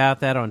something about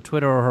that on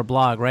Twitter or her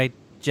blog, right,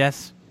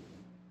 Jess?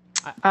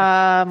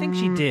 I think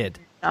she did.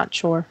 Not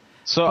sure.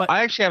 So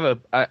I actually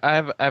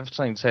have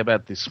something to say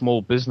about the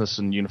small business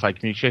and unified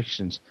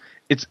communications.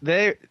 It's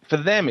there for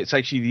them. It's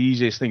actually the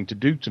easiest thing to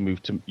do to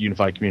move to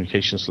unified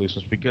communication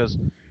solutions because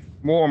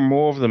more and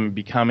more of them are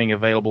becoming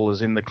available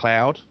as in the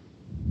cloud.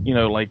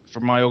 Like for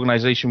my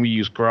organization, we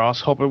use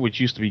Grasshopper, which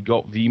used to be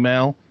Got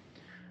Vmail,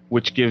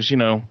 which gives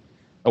a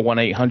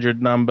 1-800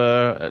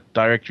 number,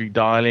 directory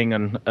dialing,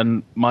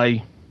 and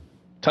my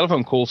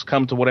telephone calls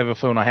come to whatever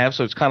phone I have.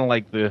 So it's kind of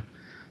like the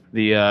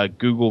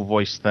Google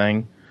Voice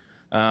thing.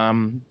 But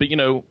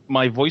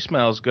my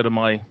voicemails go to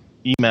my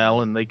email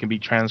and they can be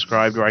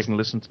transcribed, or I can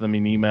listen to them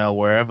in email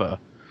wherever.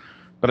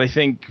 But I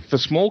think for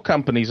small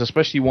companies,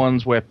 especially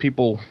ones where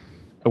people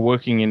are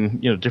working in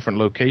different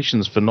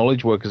locations for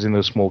knowledge workers in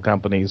those small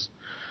companies,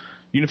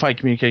 unified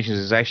communications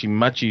is actually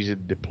much easier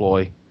to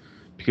deploy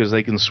because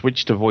they can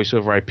switch to voice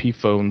over IP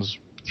phones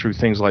through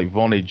things like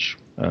Vonage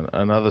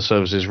and other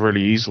services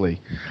really easily.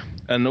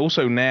 And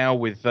also now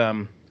with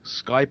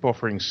Skype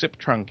offering SIP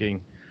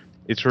trunking,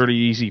 it's really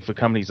easy for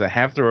companies that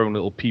have their own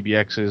little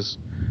PBXs,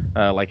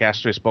 like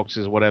asterisk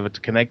boxes or whatever, to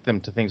connect them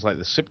to things like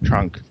the SIP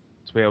trunk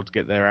to be able to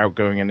get their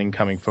outgoing and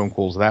incoming phone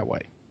calls that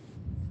way.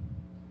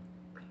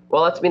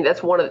 Well,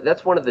 that's one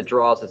of the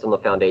draws that's on the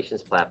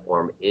Foundations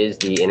platform is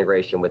the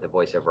integration with the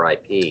voice over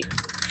IP.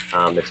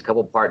 There's a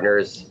couple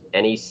partners,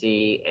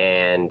 NEC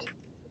and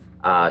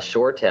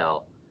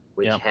ShoreTel,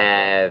 which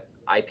have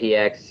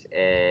IPX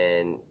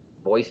and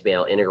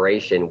voicemail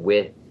integration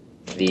with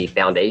the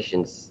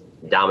Foundation's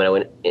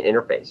Domino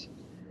interface.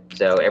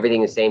 So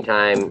everything at the same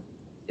time,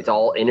 it's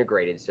all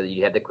integrated so that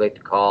you have the click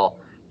to call,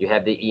 you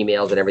have the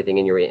emails and everything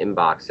in your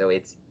inbox. So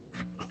it's,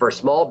 for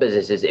small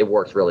businesses, it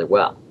works really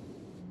well.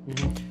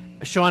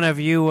 Mm-hmm. Sean, have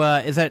you,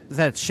 is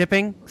that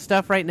shipping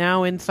stuff right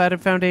now inside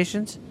of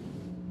Foundations?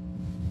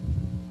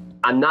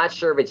 I'm not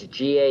sure if it's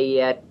GA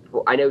yet.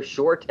 I know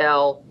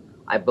ShoreTel,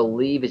 I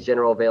believe, is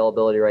general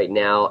availability right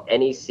now.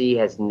 NEC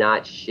has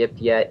not shipped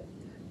yet,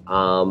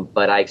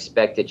 but I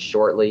expect it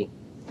shortly.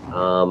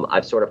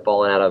 I've sort of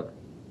fallen out of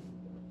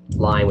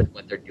line with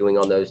what they're doing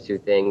on those two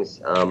things,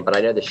 but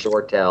I know the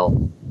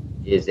ShoreTel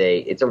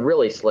it's a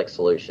really slick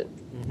solution.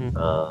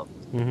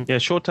 Mm-hmm. Yeah,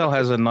 ShoreTel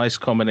has a nice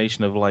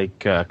combination of like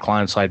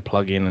client-side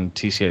plugin and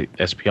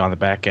TCSPI on the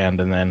back end,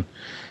 and then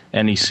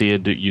NEC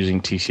are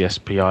using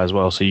TCSPI as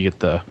well, so you get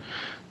the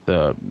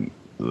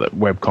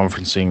web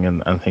conferencing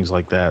and things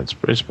like that.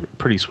 It's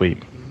pretty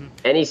sweet.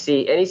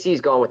 NEC's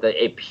gone with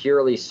a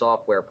purely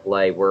software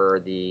play, where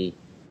the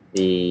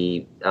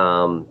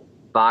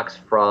box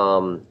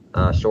from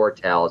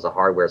ShoreTel is a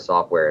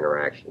hardware-software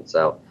interaction.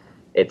 So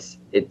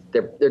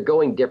they're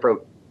going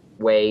different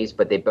ways,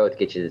 but they both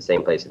get you to the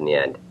same place in the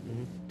end.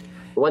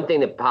 The one thing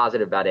that's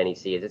positive about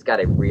NEC is it's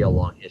got a real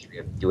long history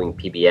of doing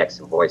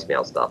PBX and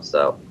voicemail stuff,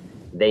 so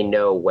they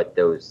know what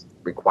those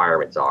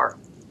requirements are.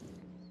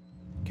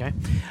 Okay.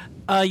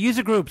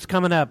 User groups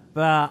coming up.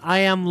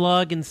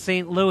 iAMLuG in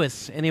St.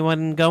 Louis.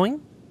 Anyone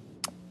going?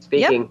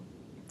 Speaking.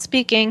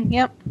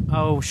 Yep.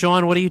 Oh,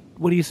 Sean, what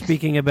are you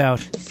speaking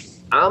about?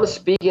 I'm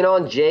speaking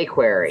on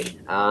jQuery.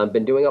 I've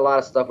been doing a lot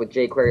of stuff with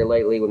jQuery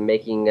lately with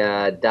making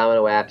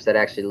Domino apps that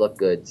actually look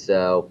good.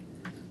 So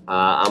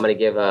I'm going to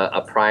give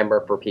a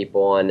primer for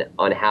people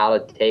on how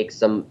to take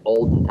some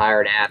old and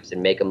tired apps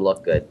and make them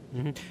look good.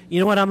 Mm-hmm. You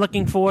know what I'm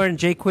looking for in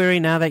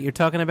jQuery now that you're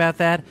talking about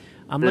that?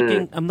 I'm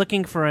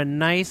looking for a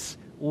nice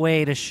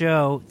way to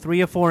show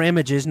 3 or 4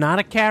 images, not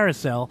a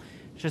carousel,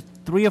 just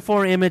 3 or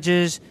 4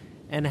 images,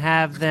 and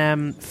have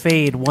them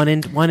fade one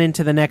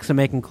into the next and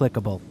make them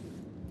clickable.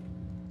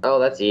 Oh,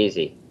 that's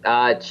easy.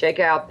 Check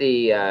out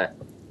the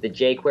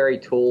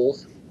jQuery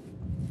tools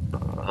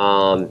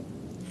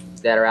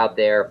that are out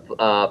there,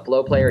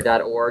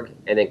 flowplayer.org,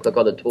 and then click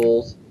on the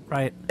tools.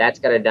 Right. That's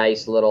got a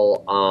nice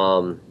little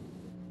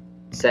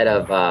set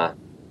of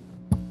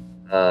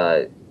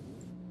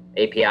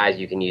APIs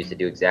you can use to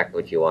do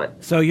exactly what you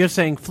want. So you're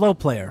saying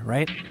FlowPlayer,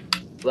 right?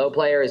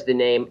 FlowPlayer is the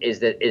name, is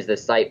the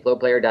site,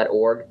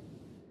 flowplayer.org.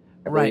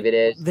 I believe it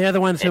is. They're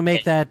the ones who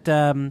make that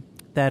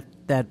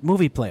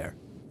movie player.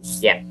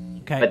 Yeah.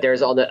 Okay. But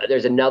there's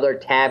another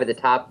tab at the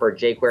top for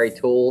jQuery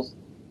tools.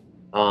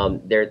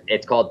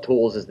 It's called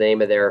Tools is the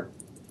name of their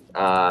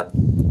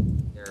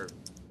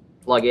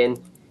plugin,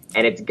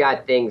 and it's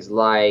got things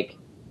like,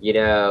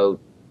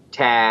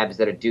 tabs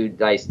that do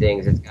nice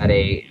things. It's got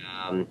a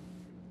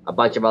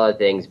bunch of other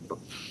things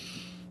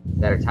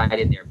that are tied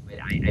in there. But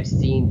I've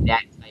seen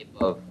that type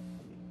of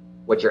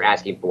what you're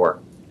asking for.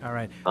 All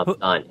right.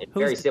 Done. It's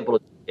very simple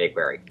to do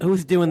jQuery.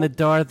 Who's doing the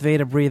Darth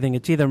Vader breathing?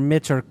 It's either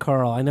Mitch or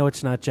Carl. I know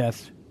it's not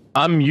Jess.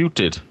 I'm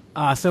muted.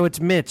 So it's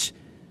Mitch.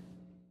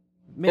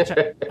 Mitch,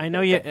 I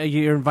know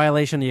you're in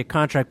violation of your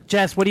contract.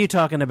 Jess, what are you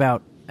talking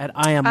about at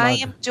iAMLuG? I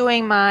am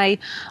doing my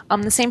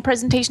the same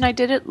presentation I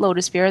did at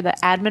Lotus Sphere, the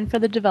admin for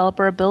the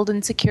developer, build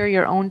and secure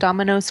your own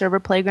Domino server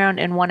playground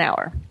in 1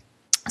 hour.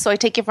 So I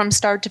take you from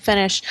start to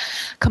finish,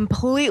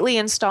 completely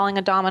installing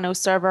a Domino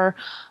server,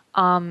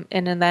 and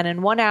then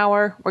in 1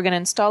 hour, we're going to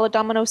install a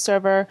Domino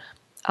server,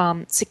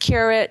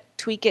 secure it,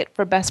 tweak it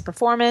for best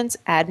performance,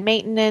 add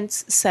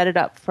maintenance, set it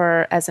up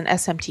as an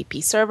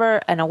SMTP server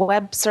and a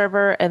web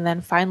server, and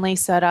then finally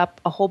set up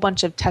a whole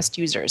bunch of test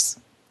users.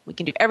 We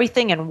can do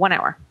everything in 1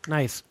 hour.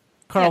 Nice.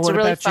 Carl, what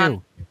really about fun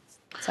you?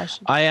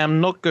 Session. I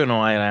am not going to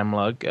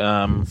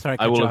iAMLuG. Sorry,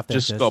 I will have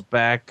just got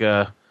back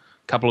a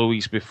couple of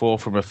weeks before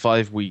from a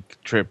 5-week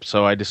trip,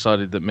 so I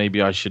decided that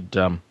maybe I should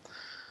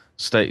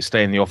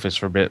stay in the office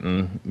for a bit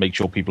and make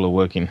sure people are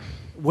working.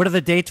 What are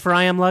the dates for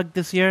iAMLuG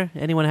this year?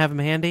 Anyone have them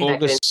handy?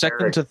 August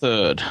 2nd to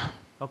 3rd.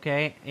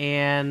 Okay,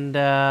 and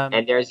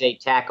there's a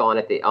tack on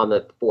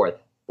the 4th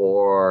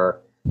for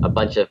a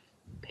bunch of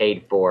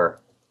paid for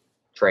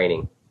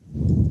training.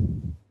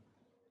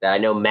 I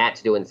know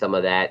Matt's doing some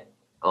of that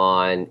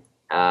on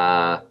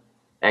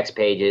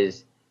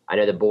XPages. I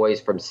know the boys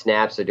from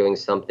Snaps are doing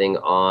something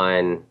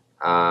on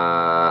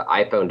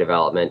iPhone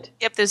development.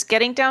 Yep, there's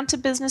Getting Down to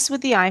Business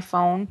with the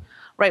iPhone.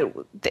 Right,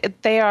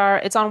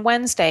 it's on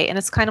Wednesday, and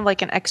it's kind of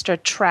like an extra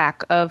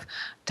track of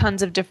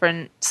tons of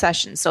different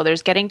sessions. So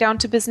there's Getting Down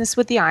to Business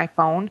with the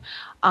iPhone.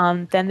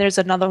 Then there's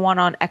another one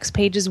on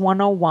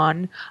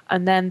XPages101,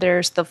 and then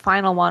there's the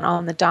final one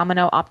on the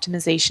Domino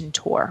Optimization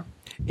Tour.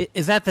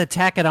 Is that the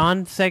Tack It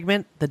On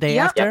segment the day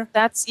after?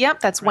 That's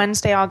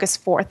Wednesday,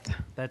 August 4th.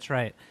 That's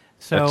right.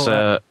 So it's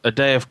a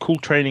day of cool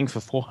training for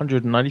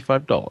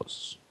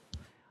 $495.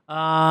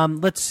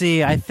 Let's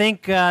see. I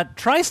think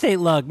Tri-Sate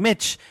LUG.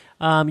 Mitch,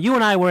 You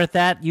and I were at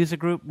that user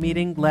group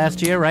meeting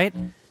last year, right?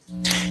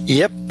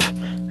 Yep.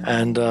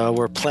 And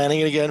we're planning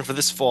it again for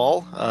this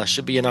fall.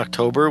 Should be in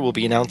October. We'll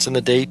be announcing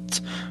the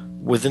date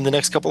within the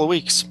next couple of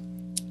weeks.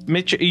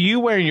 Mitch, are you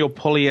wearing your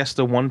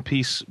polyester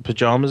one-piece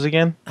pajamas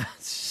again?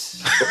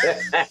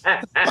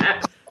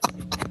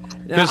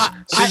 Because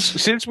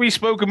since we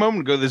spoke a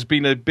moment ago, there's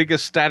been a bigger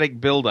static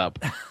buildup.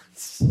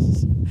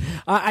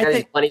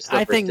 I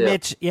think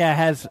Mitch,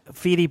 has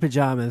feety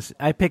pajamas.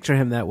 I picture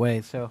him that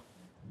way. So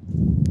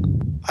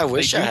I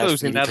wish I had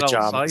those in feety adult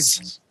pajamas.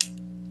 sizes.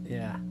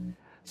 Yeah.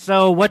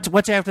 So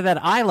what's after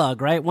that? iLUG,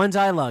 right? When's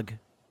iLUG?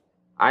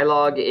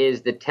 iLUG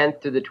is the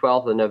 10th through the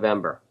 12th of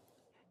November.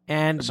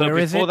 And So where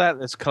is it? before that,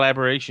 there's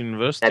Collaboration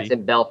University. That's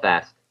in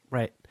Belfast.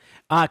 Right.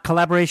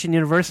 Collaboration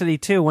University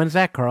too. When's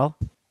that, Carl?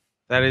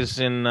 That is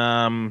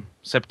in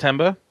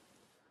September.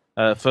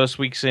 First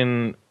week's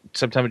in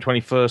September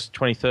 21st,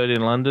 23rd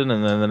in London,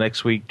 and then the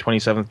next week,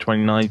 27th,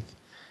 29th,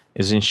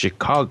 is in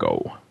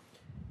Chicago.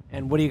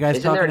 And what are you guys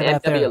Isn't there talking an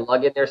about there?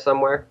 iAMLugs in there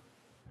somewhere?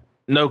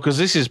 No, because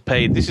this is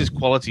paid. This is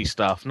quality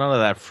stuff. None of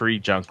that free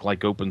junk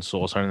like open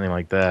source or anything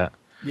like that.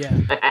 Yeah.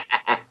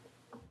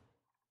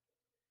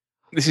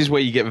 This is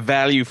where you get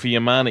value for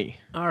your money.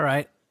 All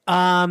right.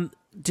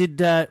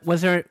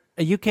 Was there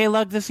a UK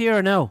lug this year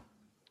or no?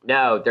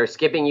 No, they're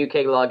skipping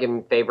UK lug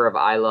in favor of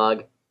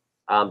iLUG.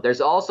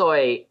 There's also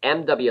a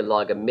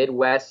MWLUG, a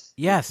Midwest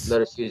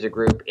Lotus user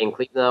group in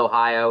Cleveland,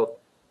 Ohio,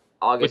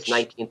 August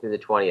 19th through the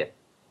 20th.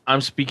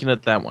 I'm speaking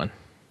at that one.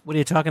 What are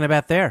you talking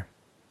about there?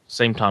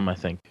 Same time, I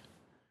think.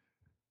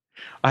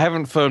 I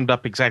haven't firmed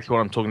up exactly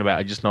what I'm talking about.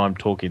 I just know I'm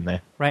talking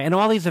there. Right, and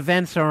all these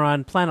events are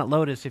on Planet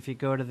Lotus. If you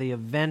go to the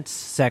events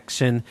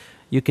section,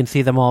 you can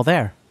see them all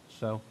there.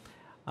 So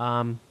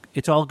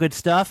it's all good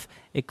stuff,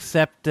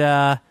 except you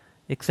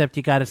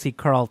got to see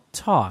Carl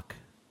talk.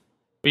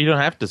 But you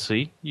don't have to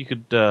see. You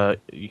could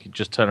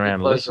just turn around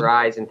and Close listen. your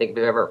eyes and think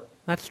whatever.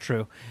 That's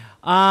true.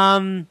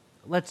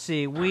 Let's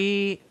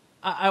see.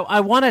 I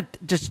want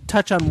to just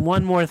touch on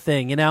one more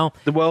thing. The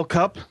World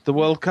Cup.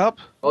 World Cup.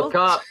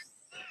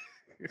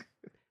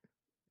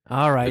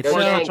 All right. You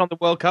want to touch on the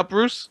World Cup,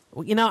 Bruce?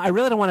 I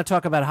really don't want to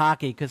talk about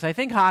hockey because I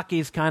think hockey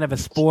is kind of a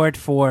sport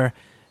for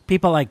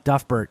people like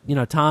Duffbert.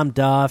 Tom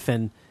Duff,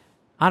 and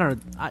I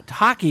don't know.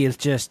 Hockey is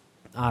just,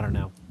 I don't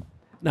know.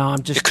 No,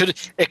 I'm just.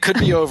 It could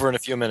be over in a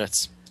few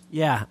minutes.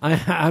 Yeah,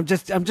 I'm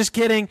just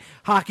kidding.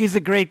 Hockey's a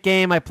great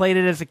game. I played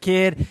it as a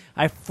kid.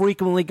 I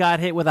frequently got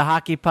hit with a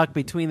hockey puck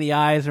between the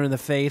eyes or in the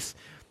face.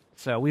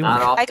 So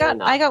I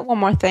got one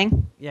more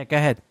thing. Yeah, go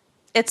ahead.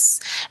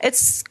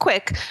 It's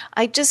quick.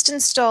 I just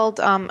installed.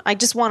 I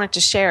just wanted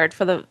to share it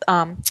for the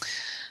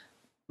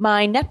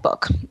my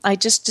netbook. I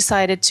just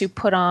decided to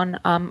put on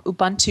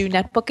Ubuntu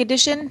Netbook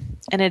Edition,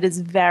 and it is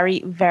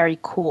very, very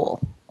cool.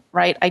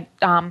 Right?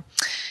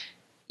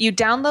 You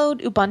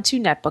download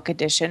Ubuntu Netbook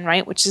Edition,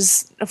 right, which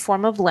is a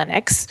form of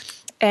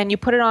Linux, and you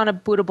put it on a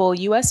bootable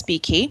USB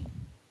key.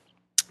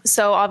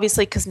 So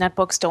obviously, because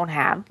netbooks don't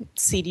have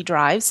CD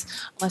drives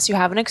unless you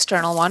have an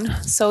external one.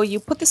 So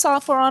you put the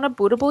software on a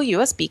bootable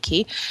USB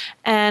key,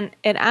 and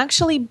it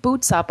actually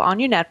boots up on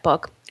your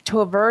netbook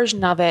to a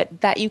version of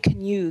it that you can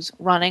use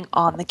running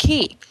on the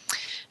key.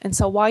 And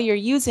so while you're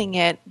using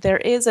it, there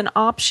is an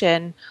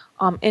option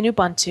in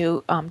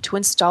Ubuntu to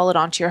install it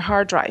onto your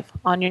hard drive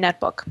on your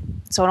netbook.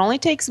 So it only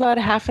takes about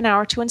a half an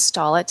hour to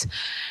install it.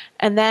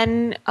 And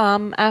then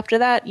after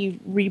that, you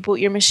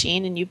reboot your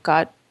machine and you've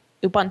got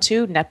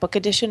Ubuntu Netbook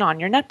Edition on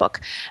your netbook.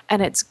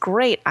 And it's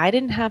great. I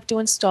didn't have to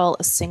install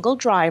a single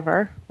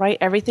driver, right?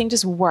 Everything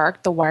just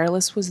worked. The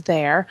wireless was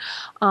there.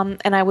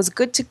 And I was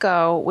good to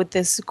go with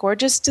this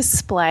gorgeous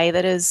display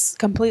that is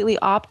completely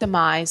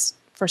optimized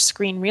for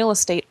screen real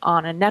estate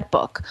on a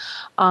netbook.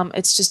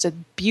 It's just a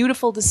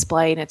beautiful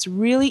display and it's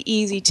really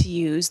easy to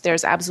use.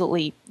 There's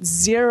absolutely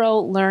zero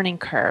learning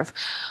curve.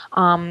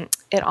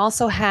 It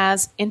also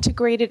has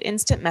integrated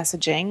instant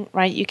messaging,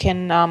 right? You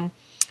can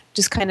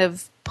just kind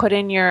of put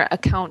in your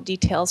account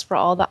details for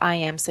all the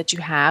IAMs that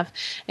you have,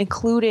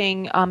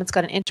 including it's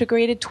got an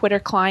integrated Twitter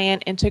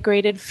client,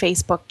 integrated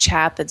Facebook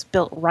chat that's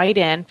built right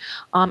in,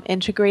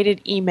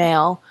 integrated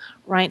email,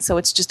 right? So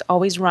it's just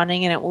always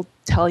running and it will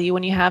tell you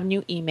when you have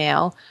new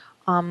email.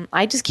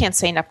 I just can't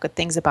say enough good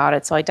things about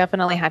it, so I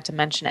definitely had to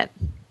mention it.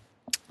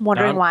 I'm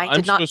wondering why I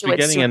did not do it I'm supposed to be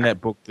getting sooner. a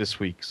netbook this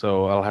week,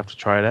 so I'll have to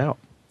try it out.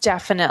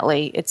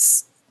 Definitely.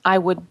 I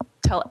would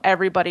tell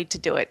everybody to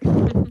do it.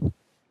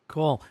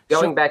 Cool.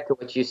 Going back to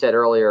what you said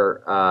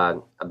earlier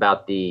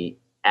about the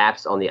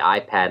apps on the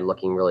iPad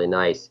looking really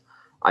nice,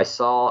 I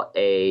saw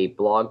a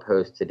blog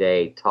post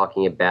today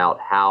talking about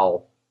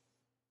how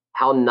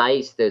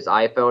nice those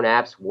iPhone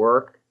apps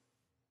work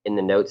in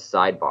the Notes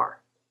sidebar,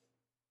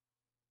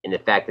 and the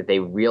fact that they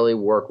really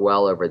work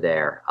well over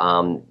there.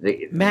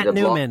 Matt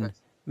Newman.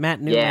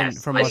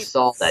 Yes, from I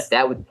saw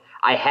that.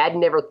 I had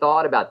never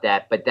thought about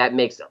that, but that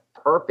makes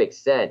perfect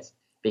sense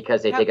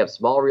because they take up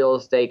small real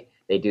estate.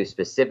 They do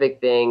specific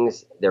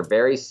things. They're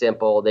very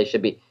simple. They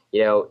should be,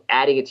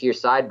 adding it to your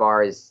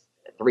sidebar is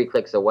 3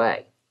 clicks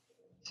away.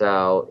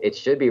 So it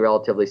should be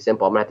relatively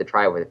simple. I'm going to have to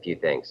try it with a few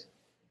things.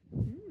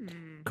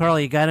 Carl,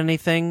 you got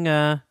anything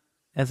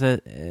as a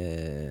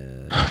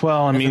pick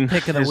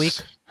of the week?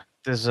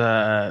 There's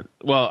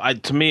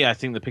to me, I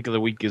think the pick of the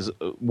week is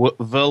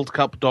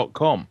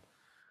worldcup.com,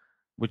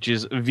 which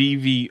is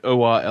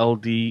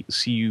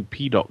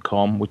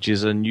VVORLDCUP.com, which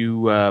is a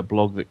new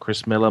blog that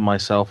Chris Miller,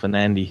 myself, and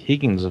Andy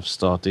Higgins have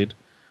started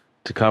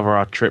to cover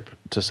our trip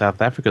to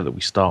South Africa that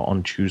we start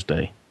on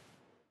Tuesday.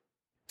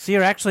 So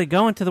you're actually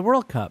going to the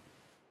World Cup?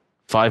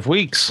 5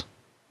 weeks.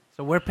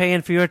 So we're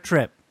paying for your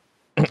trip.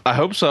 I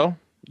hope so.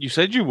 You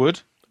said you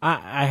would.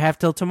 I have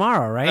till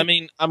tomorrow, right? I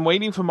mean, I'm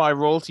waiting for my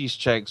royalties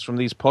checks from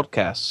these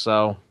podcasts,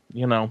 so,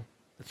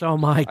 So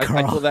am I, Carl.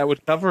 I thought that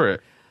would cover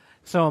it.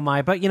 So am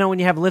I. But, when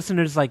you have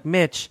listeners like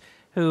Mitch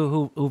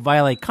who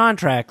violate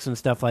contracts and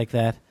stuff like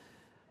that.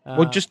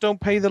 Well, just don't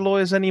pay the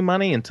lawyers any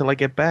money until I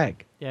get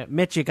back. Yeah,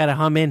 Mitch, you got to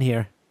hum in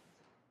here.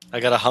 I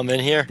got to hum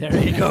in here? There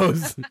he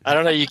goes. I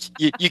don't know. You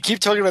keep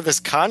talking about this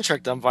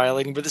contract I'm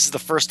violating, but this is the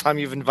first time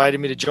you've invited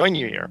me to join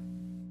you here.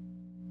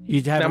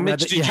 You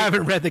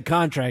haven't read the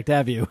contract,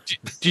 have you?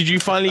 Did you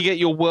finally get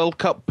your World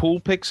Cup pool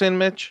picks in,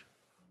 Mitch?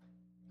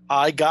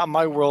 I got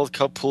my World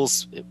Cup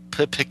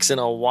picks in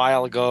a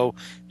while ago.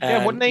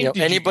 And, what name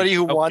did anybody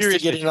who wants to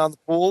get in on the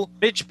pool,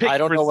 Mitch picked I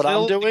don't know what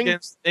I'm doing.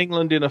 Against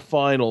England in a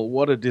final.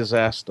 What a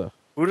disaster.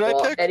 Who did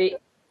I pick?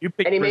 You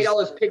picked Eddie made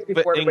all his picks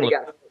before everybody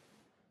got.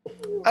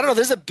 I don't know.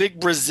 There's a big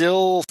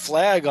Brazil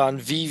flag on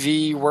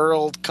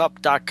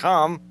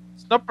vvworldcup.com.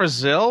 It's not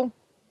Brazil.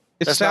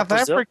 It's South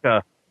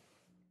Africa.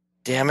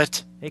 Damn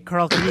it! Hey,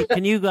 Carl,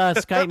 can you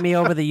Skype me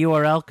over the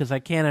URL because I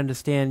can't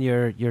understand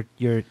your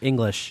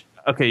English.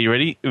 Okay, you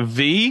ready?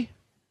 V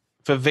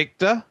for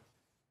Victor.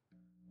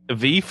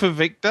 V for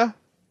Victor.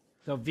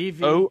 So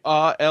VV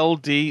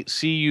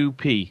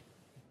ORLDCUP.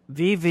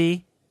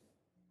 VV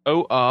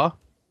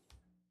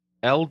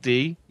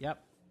ORLD.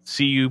 Yep.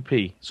 CUP.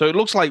 So it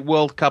looks like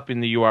World Cup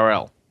in the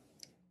URL.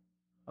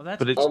 Oh, that's.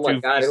 But it's oh my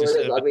God! Who are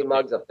those ugly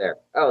mugs up there?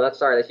 Oh,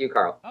 that's you,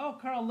 Carl. Oh,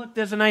 Carl, look,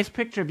 there's a nice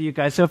picture of you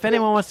guys. So if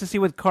anyone wants to see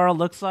what Carl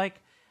looks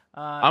like,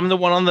 I'm the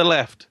one on the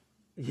left.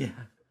 Yeah.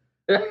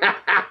 All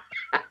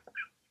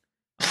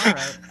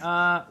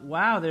right.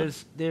 Wow,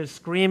 there's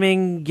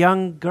screaming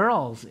young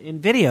girls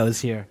in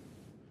videos here.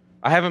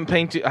 I haven't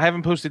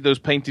posted those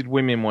painted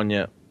women one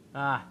yet.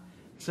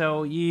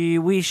 So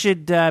we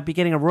should be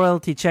getting a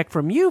royalty check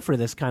from you for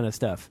this kind of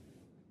stuff.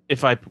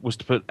 If I was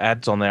to put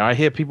ads on there, I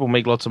hear people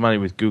make lots of money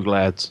with Google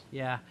Ads.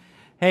 Yeah.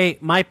 Hey,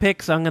 my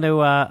picks. I'm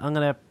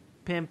gonna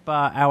pimp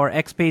our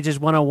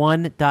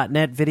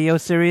XPages101.net video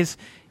series.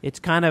 It's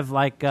kind of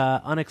like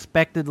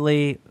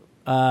unexpectedly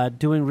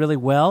doing really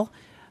well.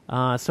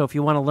 So if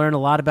you want to learn a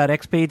lot about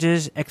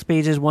XPages,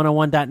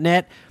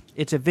 XPages101.net.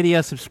 It's a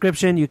video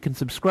subscription. You can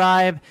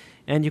subscribe,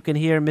 and you can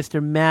hear Mr.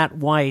 Matt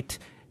White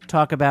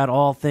talk about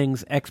all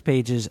things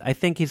XPages. I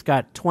think he's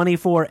got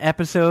 24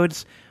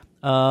 episodes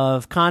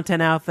of content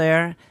out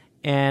there,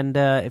 and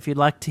if you'd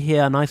like to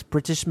hear a nice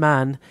British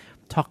man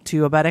talk to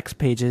you about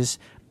XPages,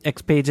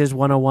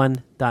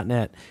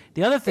 XPages101.net.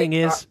 The other thing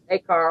is... Hey,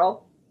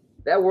 Carl,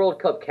 that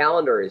World Cup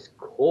calendar is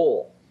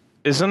cool.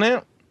 Isn't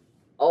it?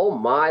 Oh,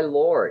 my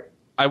Lord.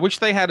 I wish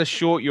they had a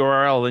short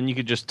URL, then you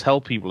could just tell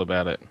people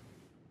about it.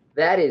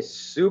 That is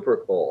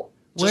super cool.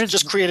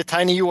 Just create a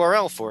tiny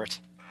URL for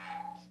it.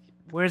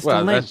 Where's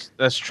the link?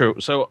 That's true.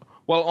 So...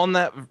 Well, on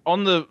the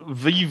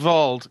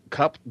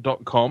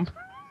vvoldcup.com,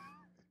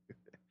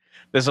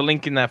 there's a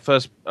link in that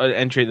first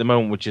entry at the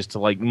moment, which is to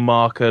like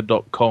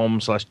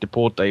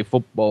marca.com/deporte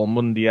football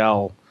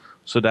mundial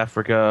South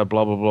Africa,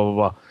 blah, blah, blah,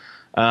 blah,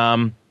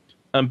 blah.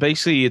 And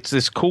basically, it's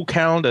this cool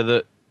calendar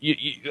that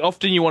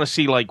often you want to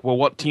see, like, well,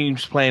 what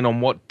team's playing on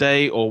what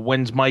day, or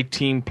when's my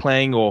team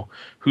playing, or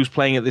who's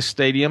playing at this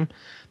stadium.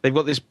 They've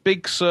got this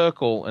big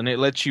circle, and it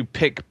lets you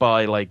pick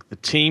by, like, the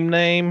team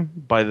name,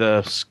 by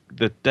the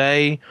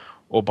day,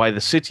 or by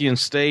the city and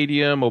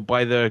stadium, or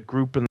by the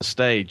group and the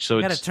stage. So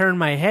I got to turn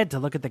my head to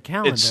look at the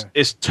calendar.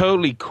 It's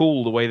totally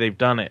cool the way they've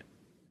done it.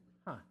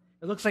 Huh.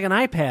 It looks like an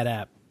iPad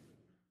app.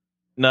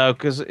 No,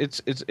 because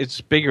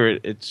it's bigger.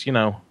 It's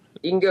You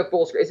can go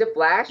full screen. Is it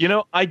Flash?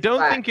 I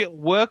don't think it'll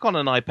work on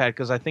an iPad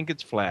because I think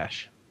it's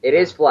Flash. It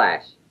is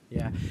Flash.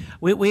 Yeah.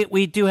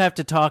 We do have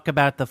to talk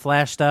about the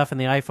Flash stuff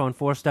and the iPhone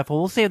 4 stuff. Well,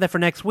 we'll save that for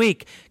next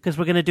week because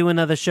we're going to do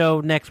another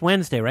show next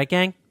Wednesday, right,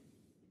 gang?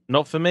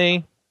 Not for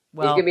me.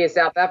 He's going to be in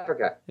South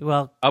Africa.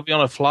 Well, I'll be on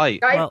a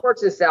flight. Guy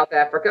works in South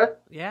Africa.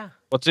 Yeah.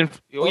 What's in?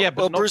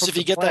 But Bruce, if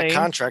you get that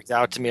contract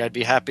out to me, I'd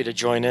be happy to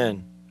join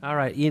in. All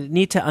right. You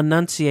need to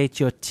enunciate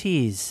your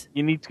T's.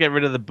 You need to get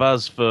rid of the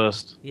buzz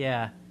first.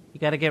 Yeah. You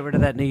got to get rid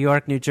of that New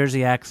York, New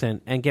Jersey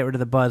accent and get rid of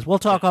the buzz. We'll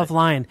talk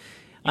offline.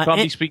 You can't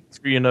be speaking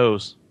through your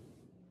nose.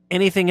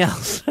 Anything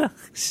else?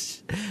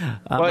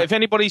 Well, if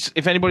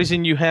anybody's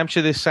in New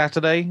Hampshire this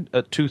Saturday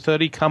at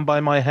 2:30, come by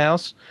my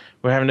house.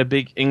 We're having a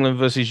big England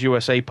versus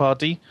USA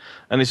party,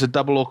 and it's a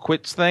double or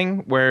quits thing.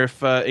 Where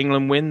if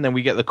England win, then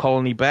we get the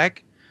colony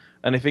back,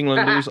 and if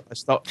England lose,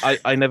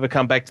 I never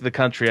come back to the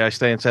country. I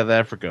stay in South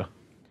Africa.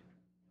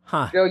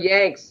 Huh? Go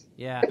Yanks!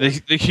 Yeah.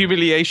 The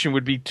humiliation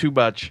would be too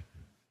much.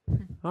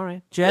 All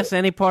right, Jess.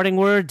 Any parting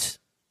words?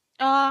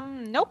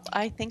 Nope.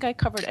 I think I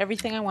covered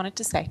everything I wanted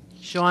to say.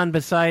 Sean,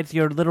 besides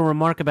your little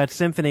remark about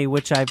Symphony,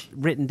 which I've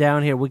written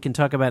down here, we can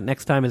talk about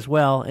next time as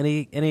well.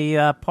 Any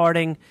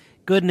parting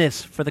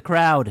goodness for the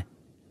crowd?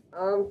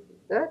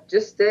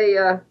 Just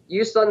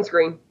use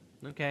sunscreen.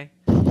 Okay.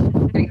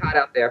 It's getting hot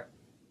out there.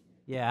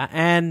 Yeah,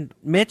 and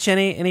Mitch,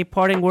 any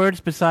parting words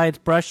besides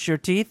brush your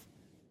teeth?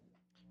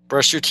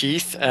 Brush your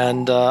teeth,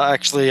 and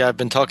actually I've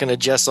been talking to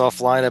Jess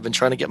offline. I've been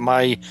trying to get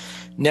my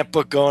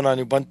netbook going on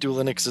Ubuntu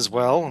Linux as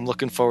well. I'm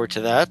looking forward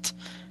to that.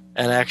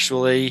 And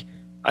actually,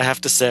 I have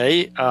to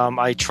say,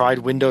 I tried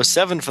Windows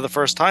 7 for the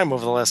first time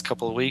over the last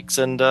couple of weeks,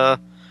 and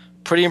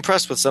pretty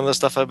impressed with some of the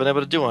stuff I've been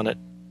able to do on it.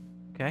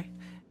 Okay.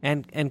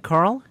 And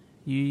Carl,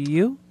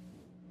 you?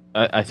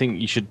 I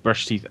think you should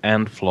brush teeth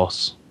and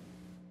floss.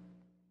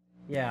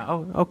 Yeah,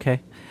 oh, okay.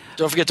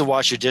 Don't forget to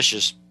wash your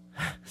dishes.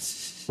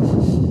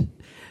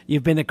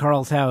 You've been to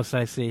Carl's house,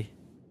 I see.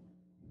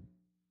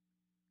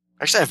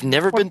 Actually, I've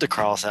never been to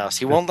Carl's house.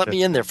 He won't let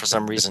me in there for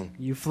some reason.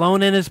 You've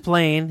flown in his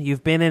plane,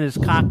 you've been in his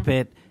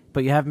cockpit,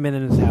 but you haven't been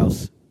in his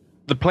house.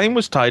 The plane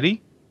was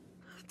tidy.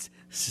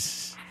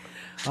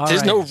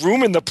 There's no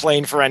room in the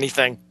plane for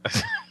anything.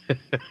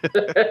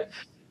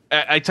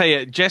 I tell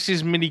you,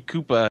 Jess's Mini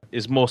Cooper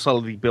is more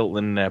solidly built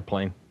than an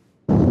airplane.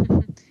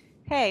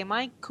 Hey,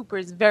 my Cooper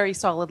is very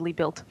solidly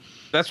built.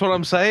 That's what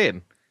I'm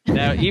saying.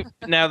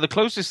 Now, the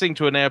closest thing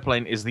to an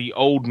airplane is the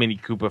old Mini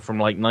Cooper from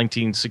like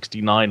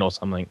 1969 or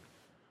something.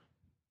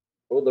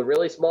 Oh, the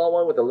really small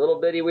one with the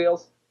little bitty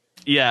wheels?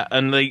 Yeah,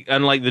 and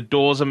like the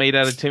doors are made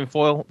out of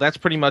tinfoil. That's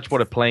pretty much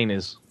what a plane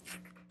is.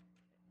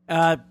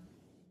 Go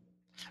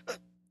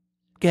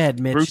ahead,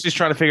 Mitch. Bruce is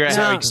trying to figure out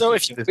how he can So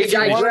if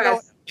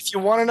you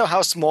want to know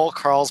how small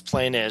Carl's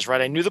plane is,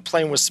 right? I knew the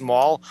plane was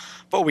small,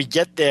 but we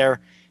get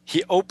there,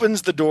 he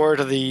opens the door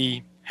to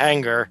the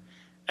hangar,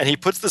 and he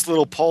puts this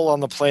little pole on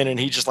the plane, and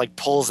he just like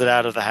pulls it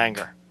out of the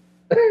hangar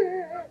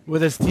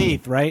with his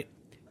teeth, right?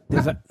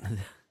 But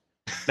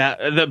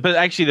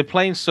actually, the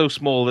plane's so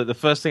small that the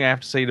first thing I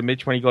have to say to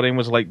Mitch when he got in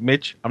was like,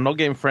 "Mitch, I'm not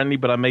getting friendly,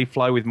 but I may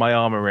fly with my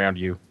arm around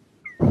you."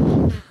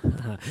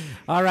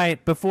 All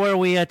right, before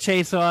we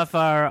chase off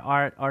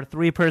our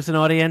three-person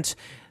audience,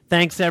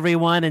 thanks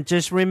everyone, and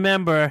just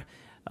remember,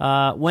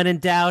 when in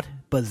doubt,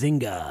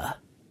 bazinga.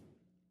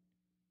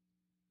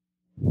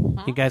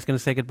 You guys gonna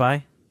say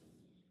goodbye?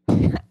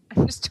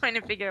 I'm just trying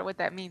to figure out what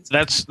that means.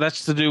 That's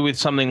to do with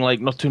something like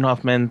Not Two and a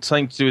Half Men,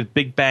 something to do with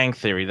Big Bang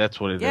Theory. That's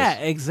what it is. Yeah,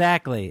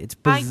 exactly.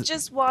 I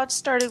just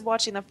started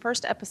watching the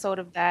first episode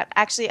of that.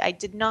 Actually, I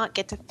did not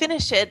get to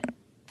finish it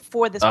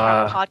for this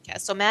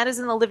podcast. So Matt is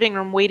in the living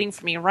room waiting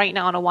for me right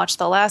now to watch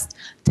the last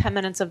 10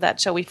 minutes of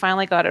that show. We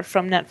finally got it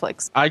from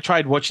Netflix. I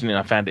tried watching it and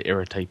I found it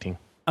irritating.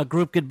 A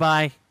group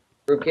goodbye.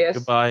 Group kiss.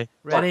 Goodbye.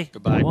 Ready?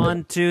 Goodbye.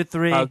 1, 2,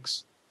 3.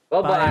 Hugs.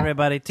 Bye-bye. Bye,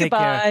 everybody. Take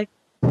care.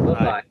 Goodbye.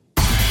 Bye-bye.